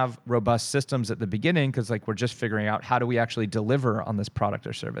didn't have robust systems at the beginning because we're just figuring out how do we actually deliver on this product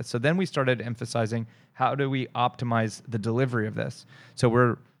or service. So then we started emphasizing how do we optimize the delivery of this. So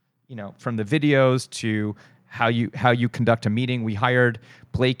we're, from the videos to how you conduct a meeting. We hired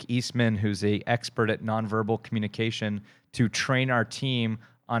Blake Eastman, who's an expert at nonverbal communication, to train our team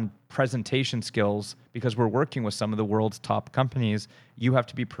on presentation skills, because we're working with some of the world's top companies. You have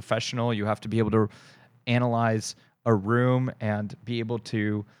to be professional. You have to be able to analyze a room and be able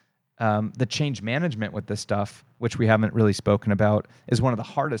to the change management with this stuff, which we haven't really spoken about, is one of the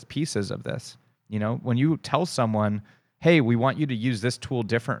hardest pieces of this. When you tell someone, hey, we want you to use this tool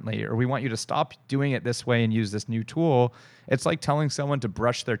differently, or we want you to stop doing it this way and use this new tool, it's like telling someone to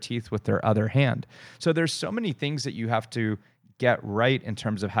brush their teeth with their other hand. So there's so many things that you have to get right in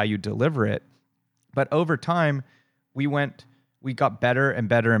terms of how you deliver it. But over time, we got better and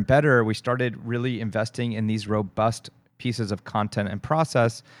better and better. We started really investing in these robust pieces of content and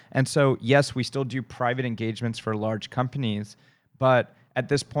process. And so, yes, we still do private engagements for large companies, but at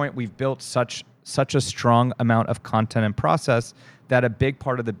this point, we've built such a strong amount of content and process that a big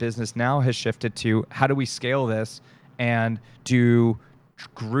part of the business now has shifted to how do we scale this and do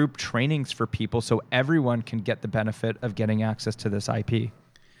group trainings for people so everyone can get the benefit of getting access to this IP.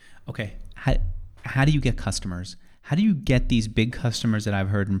 Okay. How do you get customers? How do you get these big customers that I've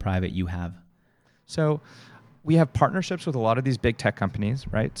heard in private you have? So we have partnerships with a lot of these big tech companies,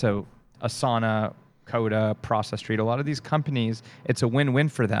 right? So Asana, Coda, Process Street, a lot of these companies, it's a win-win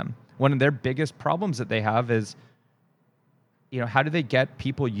for them. One of their biggest problems that they have is, how do they get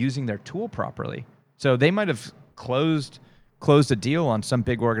people using their tool properly? So they might have closed a deal on some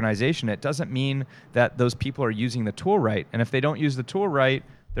big organization. It doesn't mean that those people are using the tool right. And if they don't use the tool right,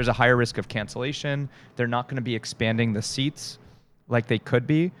 there's a higher risk of cancellation. They're not going to be expanding the seats like they could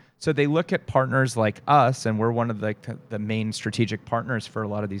be. So they look at partners like us, and we're one of the main strategic partners for a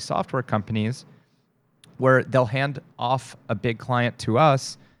lot of these software companies, where they'll hand off a big client to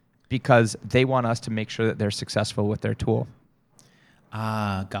us because they want us to make sure that they're successful with their tool.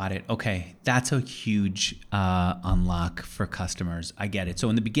 Got it. Okay. That's a huge unlock for customers. I get it. So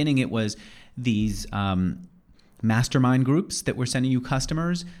in the beginning, it was these mastermind groups that were sending you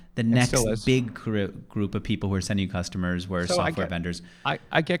customers. The next big group of people who are sending you customers were software vendors.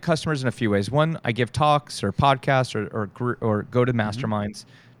 I get customers in a few ways. One, I give talks or podcasts or go to masterminds.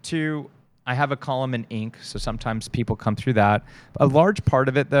 Two, I have a column in Inc., so sometimes people come through that. A large part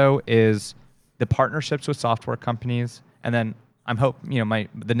of it, though, is the partnerships with software companies, and then I'm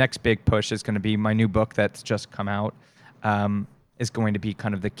the next big push is going to be my new book that's just come out, is going to be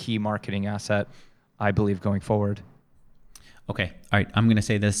kind of the key marketing asset, I believe, going forward. Okay. All right. I'm going to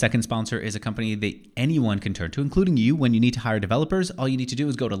say the second sponsor is a company that anyone can turn to, including you, when you need to hire developers. All you need to do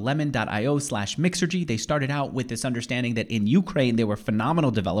is go to lemon.io/Mixergy. They started out with this understanding that in Ukraine, there were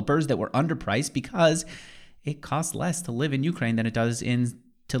phenomenal developers that were underpriced because it costs less to live in Ukraine than it does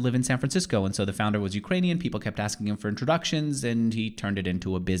to live in San Francisco. And so the founder was Ukrainian. People kept asking him for introductions, and he turned it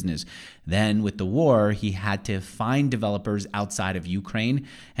into a business. Then with the war, he had to find developers outside of Ukraine,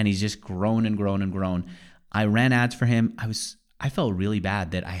 and he's just grown and grown and grown. I ran ads for him. I felt really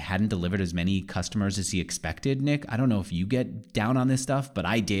bad that I hadn't delivered as many customers as he expected, Nick. I don't know if you get down on this stuff, but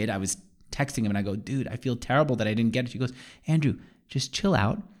I did. I was texting him and I go, dude, I feel terrible that I didn't get it. He goes, Andrew, just chill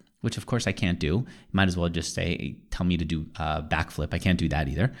out, which of course I can't do. Might as well just tell me to do a backflip. I can't do that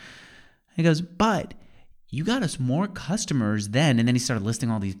either. He goes, but you got us more customers then. And then he started listing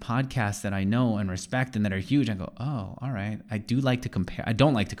all these podcasts that I know and respect and that are huge. I go, oh, all right. I do like to compare. I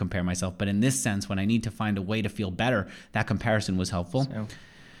don't like to compare myself, but in this sense, when I need to find a way to feel better, that comparison was helpful.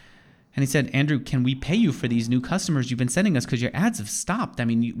 And he said, Andrew, can we pay you for these new customers you've been sending us because your ads have stopped? I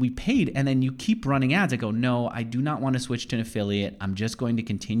mean, we paid and then you keep running ads. I go, no, I do not want to switch to an affiliate. I'm just going to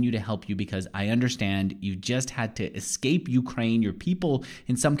continue to help you because I understand you just had to escape Ukraine. Your people,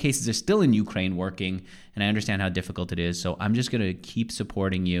 in some cases, are still in Ukraine working, and I understand how difficult it is. So I'm just going to keep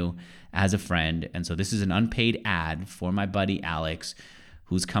supporting you as a friend. And so this is an unpaid ad for my buddy Alex,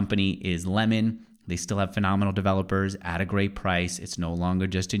 whose company is Lemon. They still have phenomenal developers at a great price. It's no longer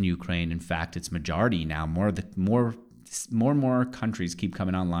just in Ukraine. In fact, it's majority now. More and more countries keep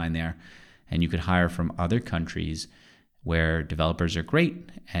coming online there. And you could hire from other countries where developers are great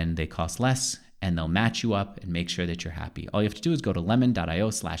and they cost less, and they'll match you up and make sure that you're happy. All you have to do is go to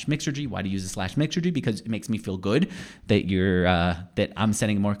lemon.io/Mixergy. Why do you use the /Mixergy? Because it makes me feel good that that I'm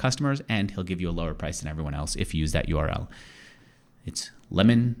sending more customers, and he'll give you a lower price than everyone else if you use that URL. It's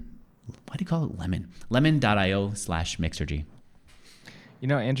lemon. Why do you call it lemon? lemon.io/Mixergy.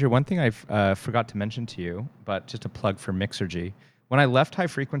 Andrew, one thing I forgot to mention to you, but just a plug for Mixergy. When I left high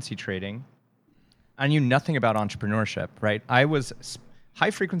frequency trading, I knew nothing about entrepreneurship, right?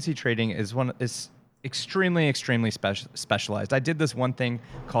 High frequency trading is extremely specialized. I did this one thing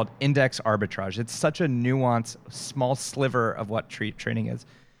called index arbitrage. It's such a nuanced, small sliver of what trading is.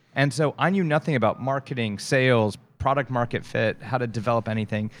 And so I knew nothing about marketing, sales, product market fit, how to develop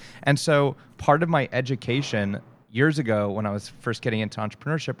anything. And so part of my education years ago when I was first getting into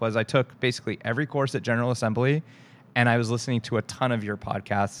entrepreneurship was I took basically every course at General Assembly, and I was listening to a ton of your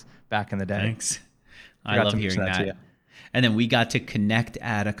podcasts back in the day. Thanks. I love hearing that. And then we got to connect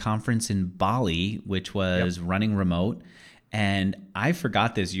at a conference in Bali, which was running remote. And I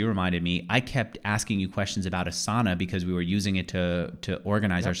forgot this. You reminded me. I kept asking you questions about Asana because we were using it to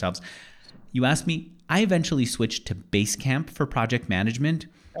organize ourselves. You asked me. I eventually switched to Basecamp for project management.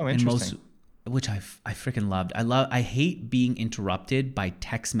 Oh, interesting. Which I freaking loved. I hate being interrupted by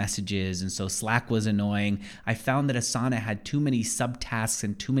text messages, and so Slack was annoying. I found that Asana had too many subtasks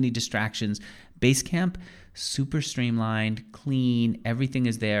and too many distractions. Basecamp, super streamlined, clean, everything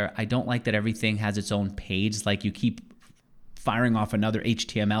is there. I don't like that everything has its own page, like you keep firing off another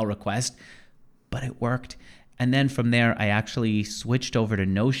HTML request, but it worked. And then from there, I actually switched over to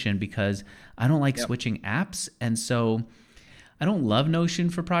Notion because I don't like switching apps. And so I don't love Notion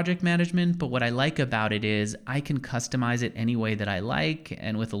for project management, but what I like about it is I can customize it any way that I like.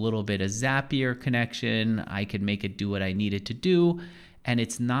 And with a little bit of Zapier connection, I can make it do what I need it to do. And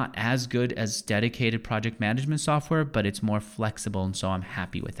it's not as good as dedicated project management software, but it's more flexible. And so I'm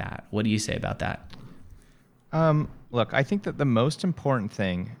happy with that. What do you say about that? Look, I think that the most important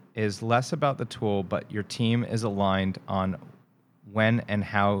thing is less about the tool, but your team is aligned on when and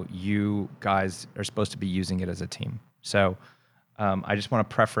how you guys are supposed to be using it as a team. So I just want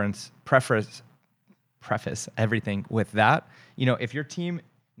to preface everything with that. If your team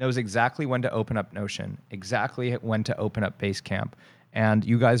knows exactly when to open up Notion, exactly when to open up Basecamp, and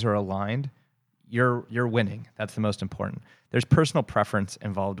you guys are aligned, you're winning. That's the most important. There's personal preference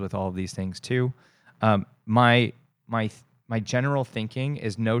involved with all of these things too. My general thinking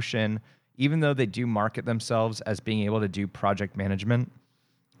is Notion, even though they do market themselves as being able to do project management,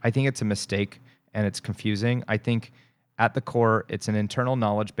 I think it's a mistake and it's confusing. I think at the core, it's an internal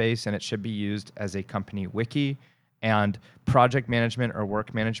knowledge base and it should be used as a company wiki. And project management or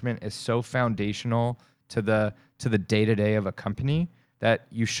work management is so foundational to the day-to-day of a company that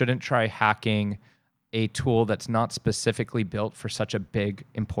you shouldn't try hacking a tool that's not specifically built for such a big,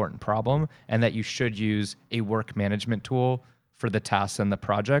 important problem, and that you should use a work management tool for the tasks and the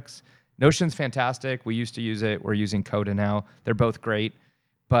projects. Notion's fantastic. We used to use it. We're using Coda now. They're both great.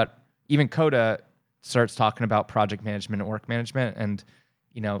 But even Coda starts talking about project management and work management. And,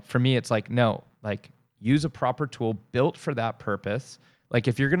 for me, it's like, no, use a proper tool built for that purpose. Like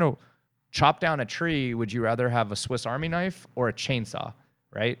if you're going to chop down a tree, would you rather have a Swiss Army knife or a chainsaw,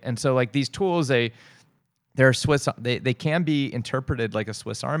 right? And so these tools, they can be interpreted like a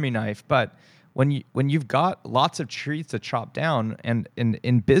Swiss Army knife, but when you've got lots of trees to chop down, and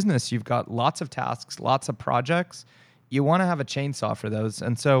in business you've got lots of tasks, lots of projects, you want to have a chainsaw for those.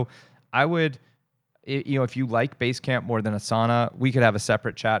 And so I would, if you like Basecamp more than Asana, we could have a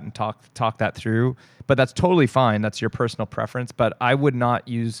separate chat and talk that through. But that's totally fine. That's your personal preference. But I would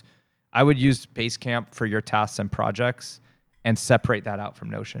use Basecamp for your tasks and projects, and separate that out from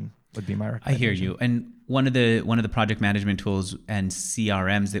Notion would be my recommendation. I hear you. And one of the project management tools and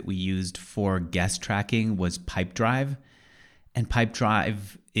CRMs that we used for guest tracking was Pipedrive. And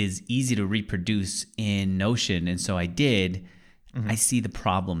Pipedrive is easy to reproduce in Notion. And so I did. Mm-hmm. I see the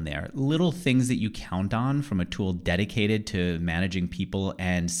problem there. Little things that you count on from a tool dedicated to managing people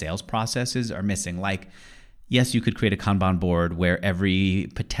and sales processes are missing. Like, yes, you could create a Kanban board where every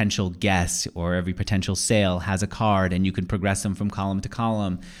potential guest or every potential sale has a card and you can progress them from column to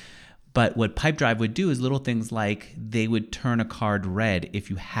column. But what Pipedrive would do is little things like they would turn a card red if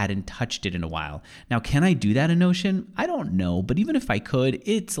you hadn't touched it in a while. Now, can I do that in Notion? I don't know, but even if I could,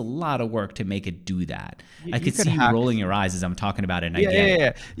 it's a lot of work to make it do that. I could see you rolling your eyes as I'm talking about it, and I get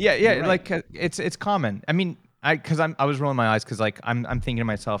it. Yeah. Right. Like it's common. I mean, I was rolling my eyes because I'm thinking to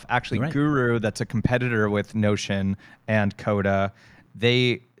myself, actually, right. Guru, that's a competitor with Notion and Coda,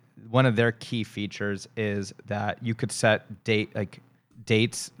 one of their key features is that you could set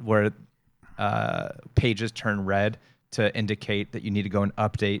dates where pages turn red to indicate that you need to go and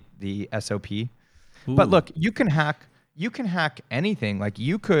update the SOP. Ooh. But look, you can hack anything. Like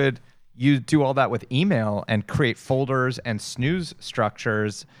you do all that with email and create folders and snooze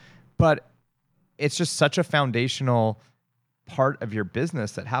structures, but it's just such a foundational part of your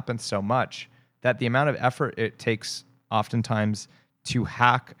business that happens so much that the amount of effort it takes oftentimes to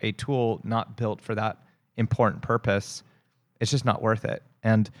hack a tool not built for that important purpose, it's just not worth it.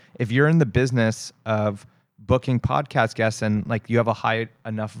 And if you're in the business of booking podcast guests and you have a high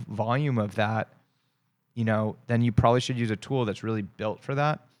enough volume of that, then you probably should use a tool that's really built for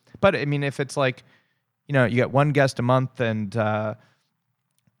that. But I mean, if it's you get one guest a month and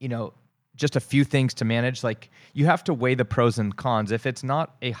just a few things to manage. Like you have to weigh the pros and cons. If it's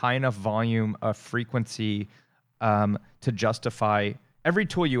not a high enough volume of frequency to justify, every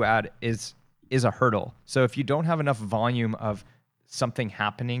tool you add is a hurdle. So if you don't have enough volume of something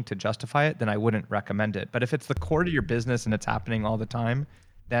happening to justify it, then I wouldn't recommend it. But if it's the core to your business and it's happening all the time,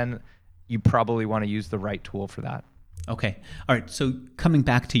 then you probably want to use the right tool for that. Okay. All right. So coming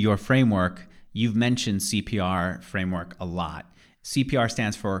back to your framework, you've mentioned CPR framework a lot. CPR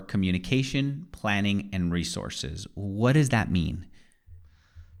stands for communication, planning, and resources. What does that mean?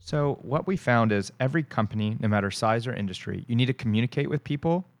 So what we found is every company, no matter size or industry, you need to communicate with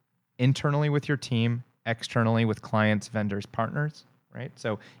people internally with your team, externally with clients, vendors, partners, right?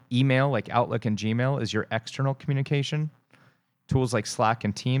 So email like Outlook and Gmail is your external communication. Tools like Slack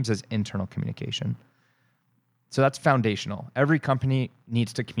and Teams is internal communication. So that's foundational. Every company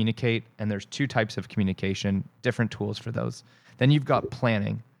needs to communicate, and there's two types of communication, different tools for those. Then you've got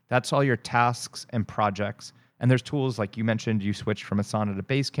planning. That's all your tasks and projects. And there's tools like you mentioned, you switched from Asana to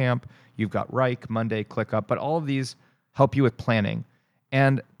Basecamp. You've got Wrike, Monday, ClickUp, but all of these help you with planning.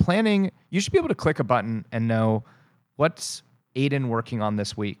 And planning, you should be able to click a button and know what's Aiden working on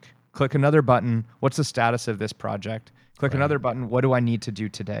this week. Click another button, what's the status of this project? Click another button, what do I need to do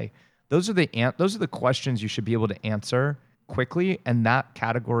today? Those are the questions you should be able to answer quickly, and that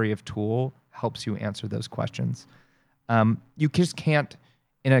category of tool helps you answer those questions. You just can't,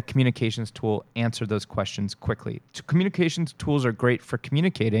 in a communications tool, answer those questions quickly. Communications tools are great for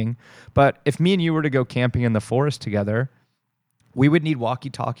communicating, but if me and you were to go camping in the forest together, we would need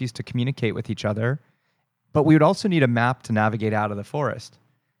walkie-talkies to communicate with each other, but we would also need a map to navigate out of the forest.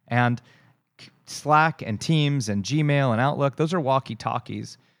 And Slack and Teams and Gmail and Outlook, those are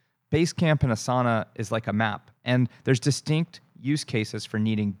walkie-talkies. Basecamp and Asana is like a map, and there's distinct use cases for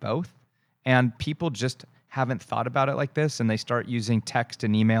needing both, and people just haven't thought about it like this, and they start using text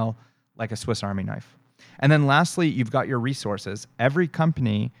and email like a Swiss Army knife. And then lastly, you've got your resources. Every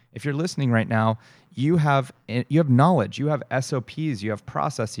company, if you're listening right now, you have knowledge, you have SOPs, you have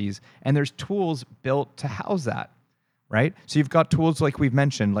processes, and there's tools built to house that, right? So you've got tools like we've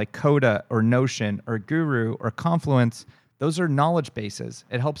mentioned, like Coda or Notion or Guru or Confluence. Those are knowledge bases.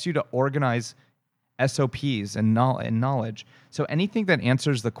 It helps you to organize SOPs and knowledge. So anything that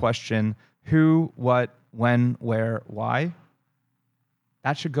answers the question who, what, when, where, why,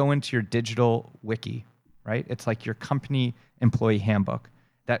 that should go into your digital wiki, right? It's like your company employee handbook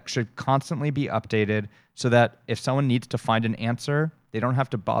that should constantly be updated so that if someone needs to find an answer, they don't have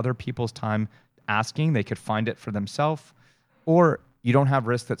to bother people's time asking. They could find it for themselves, or you don't have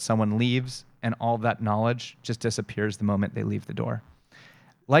risk that someone leaves and all of that knowledge just disappears the moment they leave the door.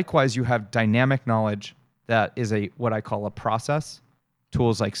 Likewise, you have dynamic knowledge that is what I call a process,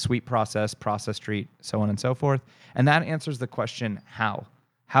 tools like Suite Process, Process Street, so on and so forth. And that answers the question, how?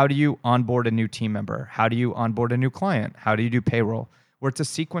 How do you onboard a new team member? How do you onboard a new client? How do you do payroll? Where it's a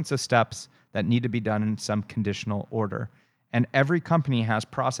sequence of steps that need to be done in some conditional order. And every company has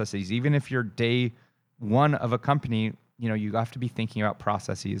processes. Even if you're day one of a company, you have to be thinking about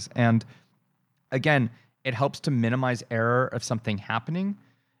processes. And again, it helps to minimize error of something happening,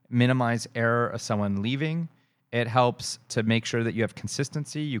 minimize error of someone leaving. It helps to make sure that you have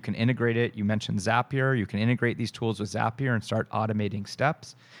consistency. You can integrate it. You mentioned Zapier. You can integrate these tools with Zapier and start automating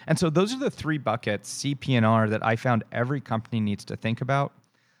steps. And so those are the three buckets, C, P, and R, that I found every company needs to think about.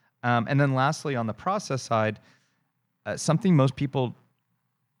 And then lastly, on the process side, something most people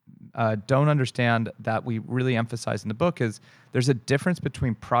don't understand that we really emphasize in the book is there's a difference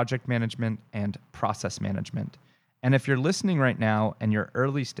between project management and process management. And if you're listening right now and you're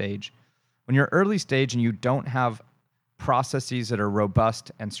early stage, when you're early stage and you don't have processes that are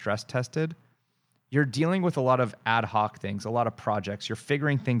robust and stress tested, you're dealing with a lot of ad hoc things, a lot of projects. You're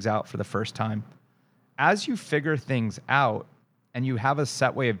figuring things out for the first time. As you figure things out and you have a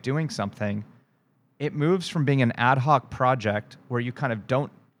set way of doing something, it moves from being an ad hoc project where you kind of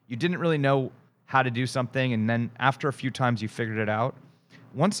you didn't really know how to do something, and then after a few times you figured it out.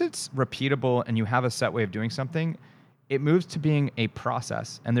 Once it's repeatable and you have a set way of doing something, it moves to being a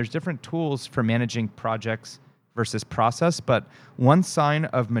process. And there's different tools for managing projects versus process. But one sign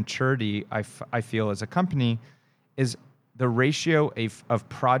of maturity, I feel, as a company is the ratio of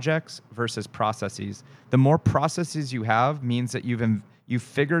projects versus processes. The more processes you have means that you've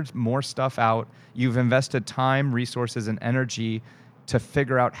figured more stuff out. You've invested time, resources, and energy to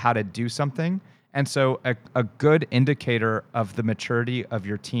figure out how to do something. And so a good indicator of the maturity of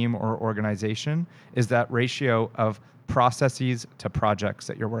your team or organization is that ratio of processes to projects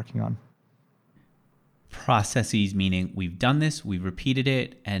that you're working on. Processes meaning we've done this, we've repeated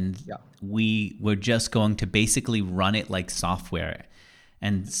it, and we were just going to basically run it like software.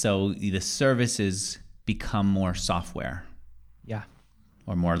 And so the services become more software. Yeah.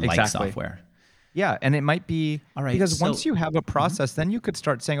 Or more like software. Yeah, and it might be all right, because once you have a process, then you could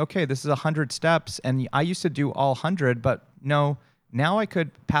start saying, okay, this is 100 steps, and I used to do all 100, but no, now I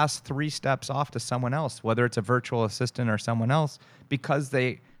could pass 3 steps off to someone else, whether it's a virtual assistant or someone else, because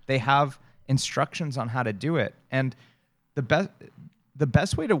they have instructions on how to do it. And the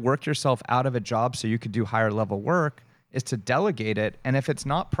best way to work yourself out of a job so you could do higher level work is to delegate it. And if it's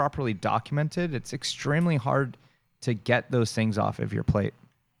not properly documented, it's extremely hard to get those things off of your plate.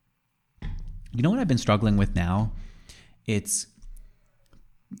 You know what I've been struggling with now? It's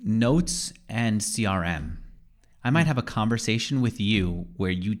notes and CRM. I might have a conversation with you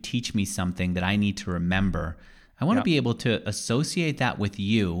where you teach me something that I need to remember. I want to be able to associate that with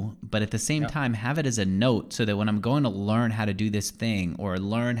you, but at the same time have it as a note so that when I'm going to learn how to do this thing or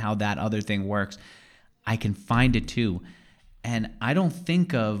learn how that other thing works, I can find it too. And I don't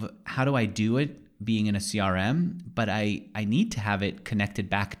think of how do I do it being in a CRM, but I need to have it connected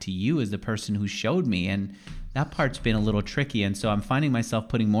back to you as the person who showed me. And that part's been a little tricky. And so I'm finding myself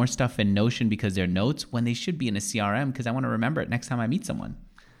putting more stuff in Notion because they're notes when they should be in a CRM because I want to remember it next time I meet someone.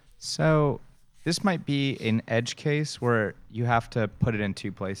 So this might be an edge case where you have to put it in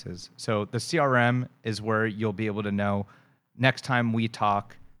 2 places. So the CRM is where you'll be able to know next time we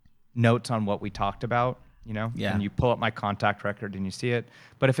talk, notes on what we talked about. And you pull up my contact record and you see it.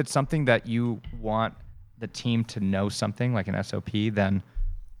 But if it's something that you want the team to know something like an SOP, then,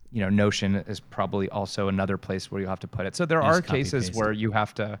 Notion is probably also another place where you have to put it. So there are cases where you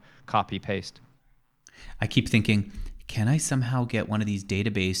have to copy paste. I keep thinking, can I somehow get one of these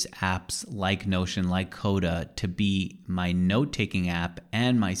database apps like Notion, like Coda to be my note-taking app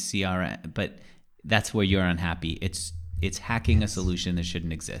and my CRM? But that's where you're unhappy. It's hacking a solution that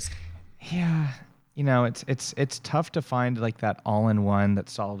shouldn't exist. Yeah. It's tough to find like that all-in-one that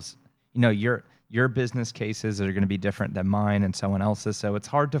solves, your business cases are going to be different than mine and someone else's. So it's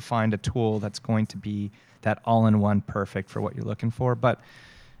hard to find a tool that's going to be that all-in-one perfect for what you're looking for. But,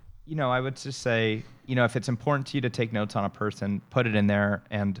 I would just say, if it's important to you to take notes on a person, put it in there.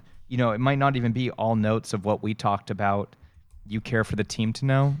 And, it might not even be all notes of what we talked about you care for the team to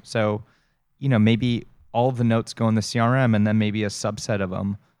know. So, maybe all of the notes go in the CRM and then maybe a subset of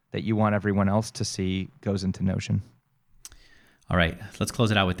them that you want everyone else to see goes into Notion. All right, let's close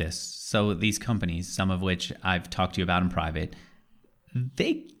it out with this. So these companies, some of which I've talked to you about in private,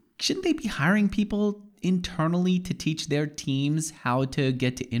 shouldn't they be hiring people internally to teach their teams how to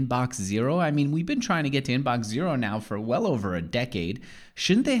get to inbox zero? I mean, we've been trying to get to inbox zero now for well over a decade.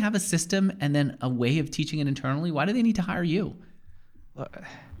 Shouldn't they have a system and then a way of teaching it internally? Why do they need to hire you?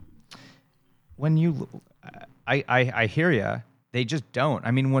 I hear you. They just don't.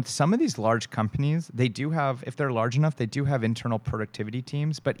 I mean, with some of these large companies, they do have, if they're large enough, they do have internal productivity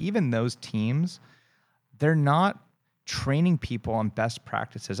teams. But even those teams, they're not training people on best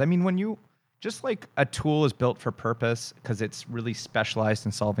practices. I mean, just like a tool is built for purpose because it's really specialized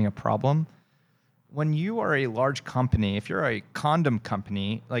in solving a problem. When you are a large company, if you're a condom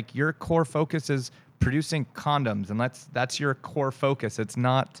company, like your core focus is producing condoms, and that's your core focus. It's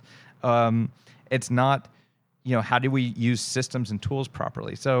not how do we use systems and tools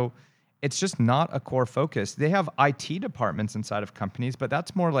properly? So it's just not a core focus. They have IT departments inside of companies, but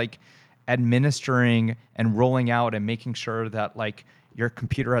that's more like administering and rolling out and making sure that like your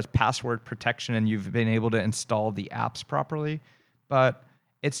computer has password protection and you've been able to install the apps properly. But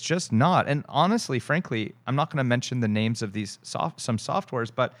it's just not. And honestly, frankly, I'm not going to mention the names of these some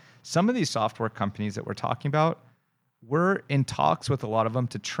softwares, but some of these software companies that we're talking about, we're in talks with a lot of them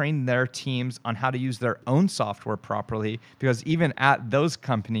to train their teams on how to use their own software properly, because even at those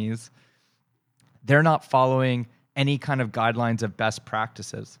companies, they're not following any kind of guidelines of best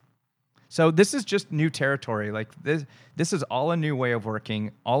practices. So this is just new territory. Like this is all a new way of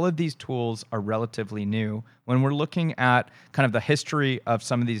working. All of these tools are relatively new. When we're looking at kind of the history of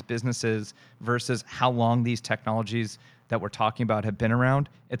some of these businesses versus how long these technologies that we're talking about have been around,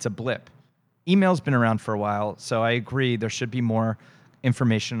 it's a blip. Email's been around for a while, so I agree there should be more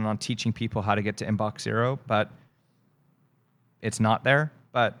information on teaching people how to get to inbox zero, but it's not there.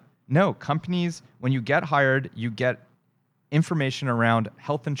 But no, companies, when you get hired, you get information around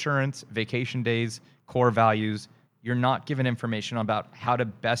health insurance, vacation days, core values. You're not given information about how to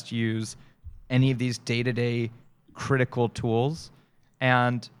best use any of these day-to-day critical tools,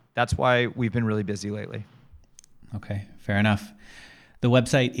 and that's why we've been really busy lately. Okay, fair enough. The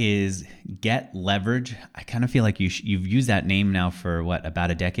website is Get Leverage. I kind of feel like you've used that name now for about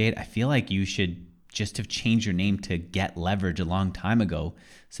a decade. I feel like you should just have changed your name to Get Leverage a long time ago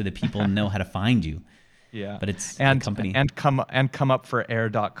so that people know how to find you. Yeah. But it's and a company. And come up for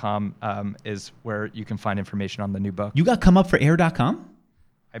air.com is where you can find information on the new book. You got comeupforair.com?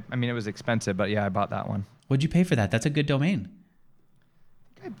 I mean, it was expensive, but yeah, I bought that one. What'd you pay for that? That's a good domain.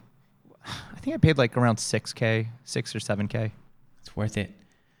 I think I paid like around 6K, 6 or 7K. It's worth it.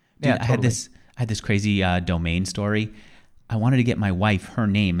 Dude, Yeah, I totally. had this crazy domain story. I wanted to get my wife her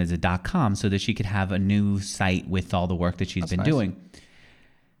name as a .com so that she could have a new site with all the work that she's been nice. doing.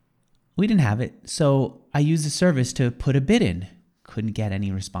 We didn't have it, so I used the service to put a bid in. Couldn't get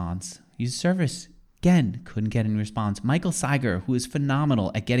any response. Used the service again. Couldn't get any response. Michael Seiger, who is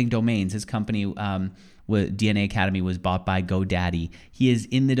phenomenal at getting domains, his company DNA Academy was bought by GoDaddy. He is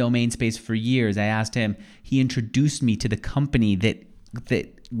in the domain space for years. I asked him. He introduced me to the company that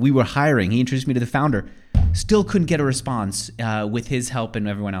we were hiring. He introduced me to the founder. Still couldn't get a response with his help and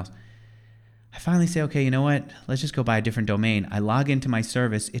everyone else. I finally say, okay, you know what? Let's just go buy a different domain. I log into my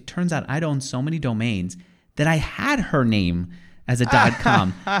service. It turns out I'd owned so many domains that I had her name as a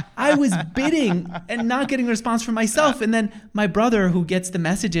 .com. I was bidding and not getting a response from myself. And then my brother, who gets the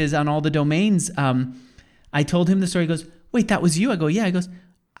messages on all the domains, I told him the story. He goes, wait, that was you? I go, yeah. He goes,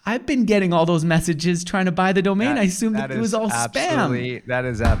 I've been getting all those messages trying to buy the domain. I assumed that it was all spam. That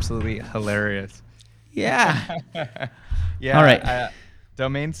is absolutely hilarious. Yeah. Yeah. All right.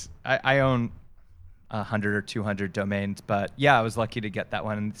 Domains, I own 100 or 200 domains, but yeah, I was lucky to get that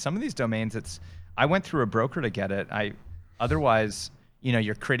one. And some of these domains, I went through a broker to get it. Otherwise,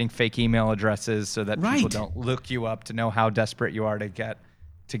 you're creating fake email addresses so that people don't look you up to know how desperate you are to get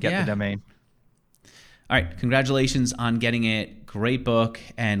the domain. All right. Congratulations on getting it. Great book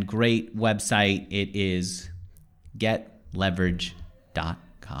and great website. It is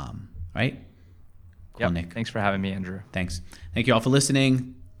getleverage.com, right? Cool, Yep. Nick. Thanks for having me, Andrew. Thanks. Thank you all for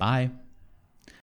listening. Bye.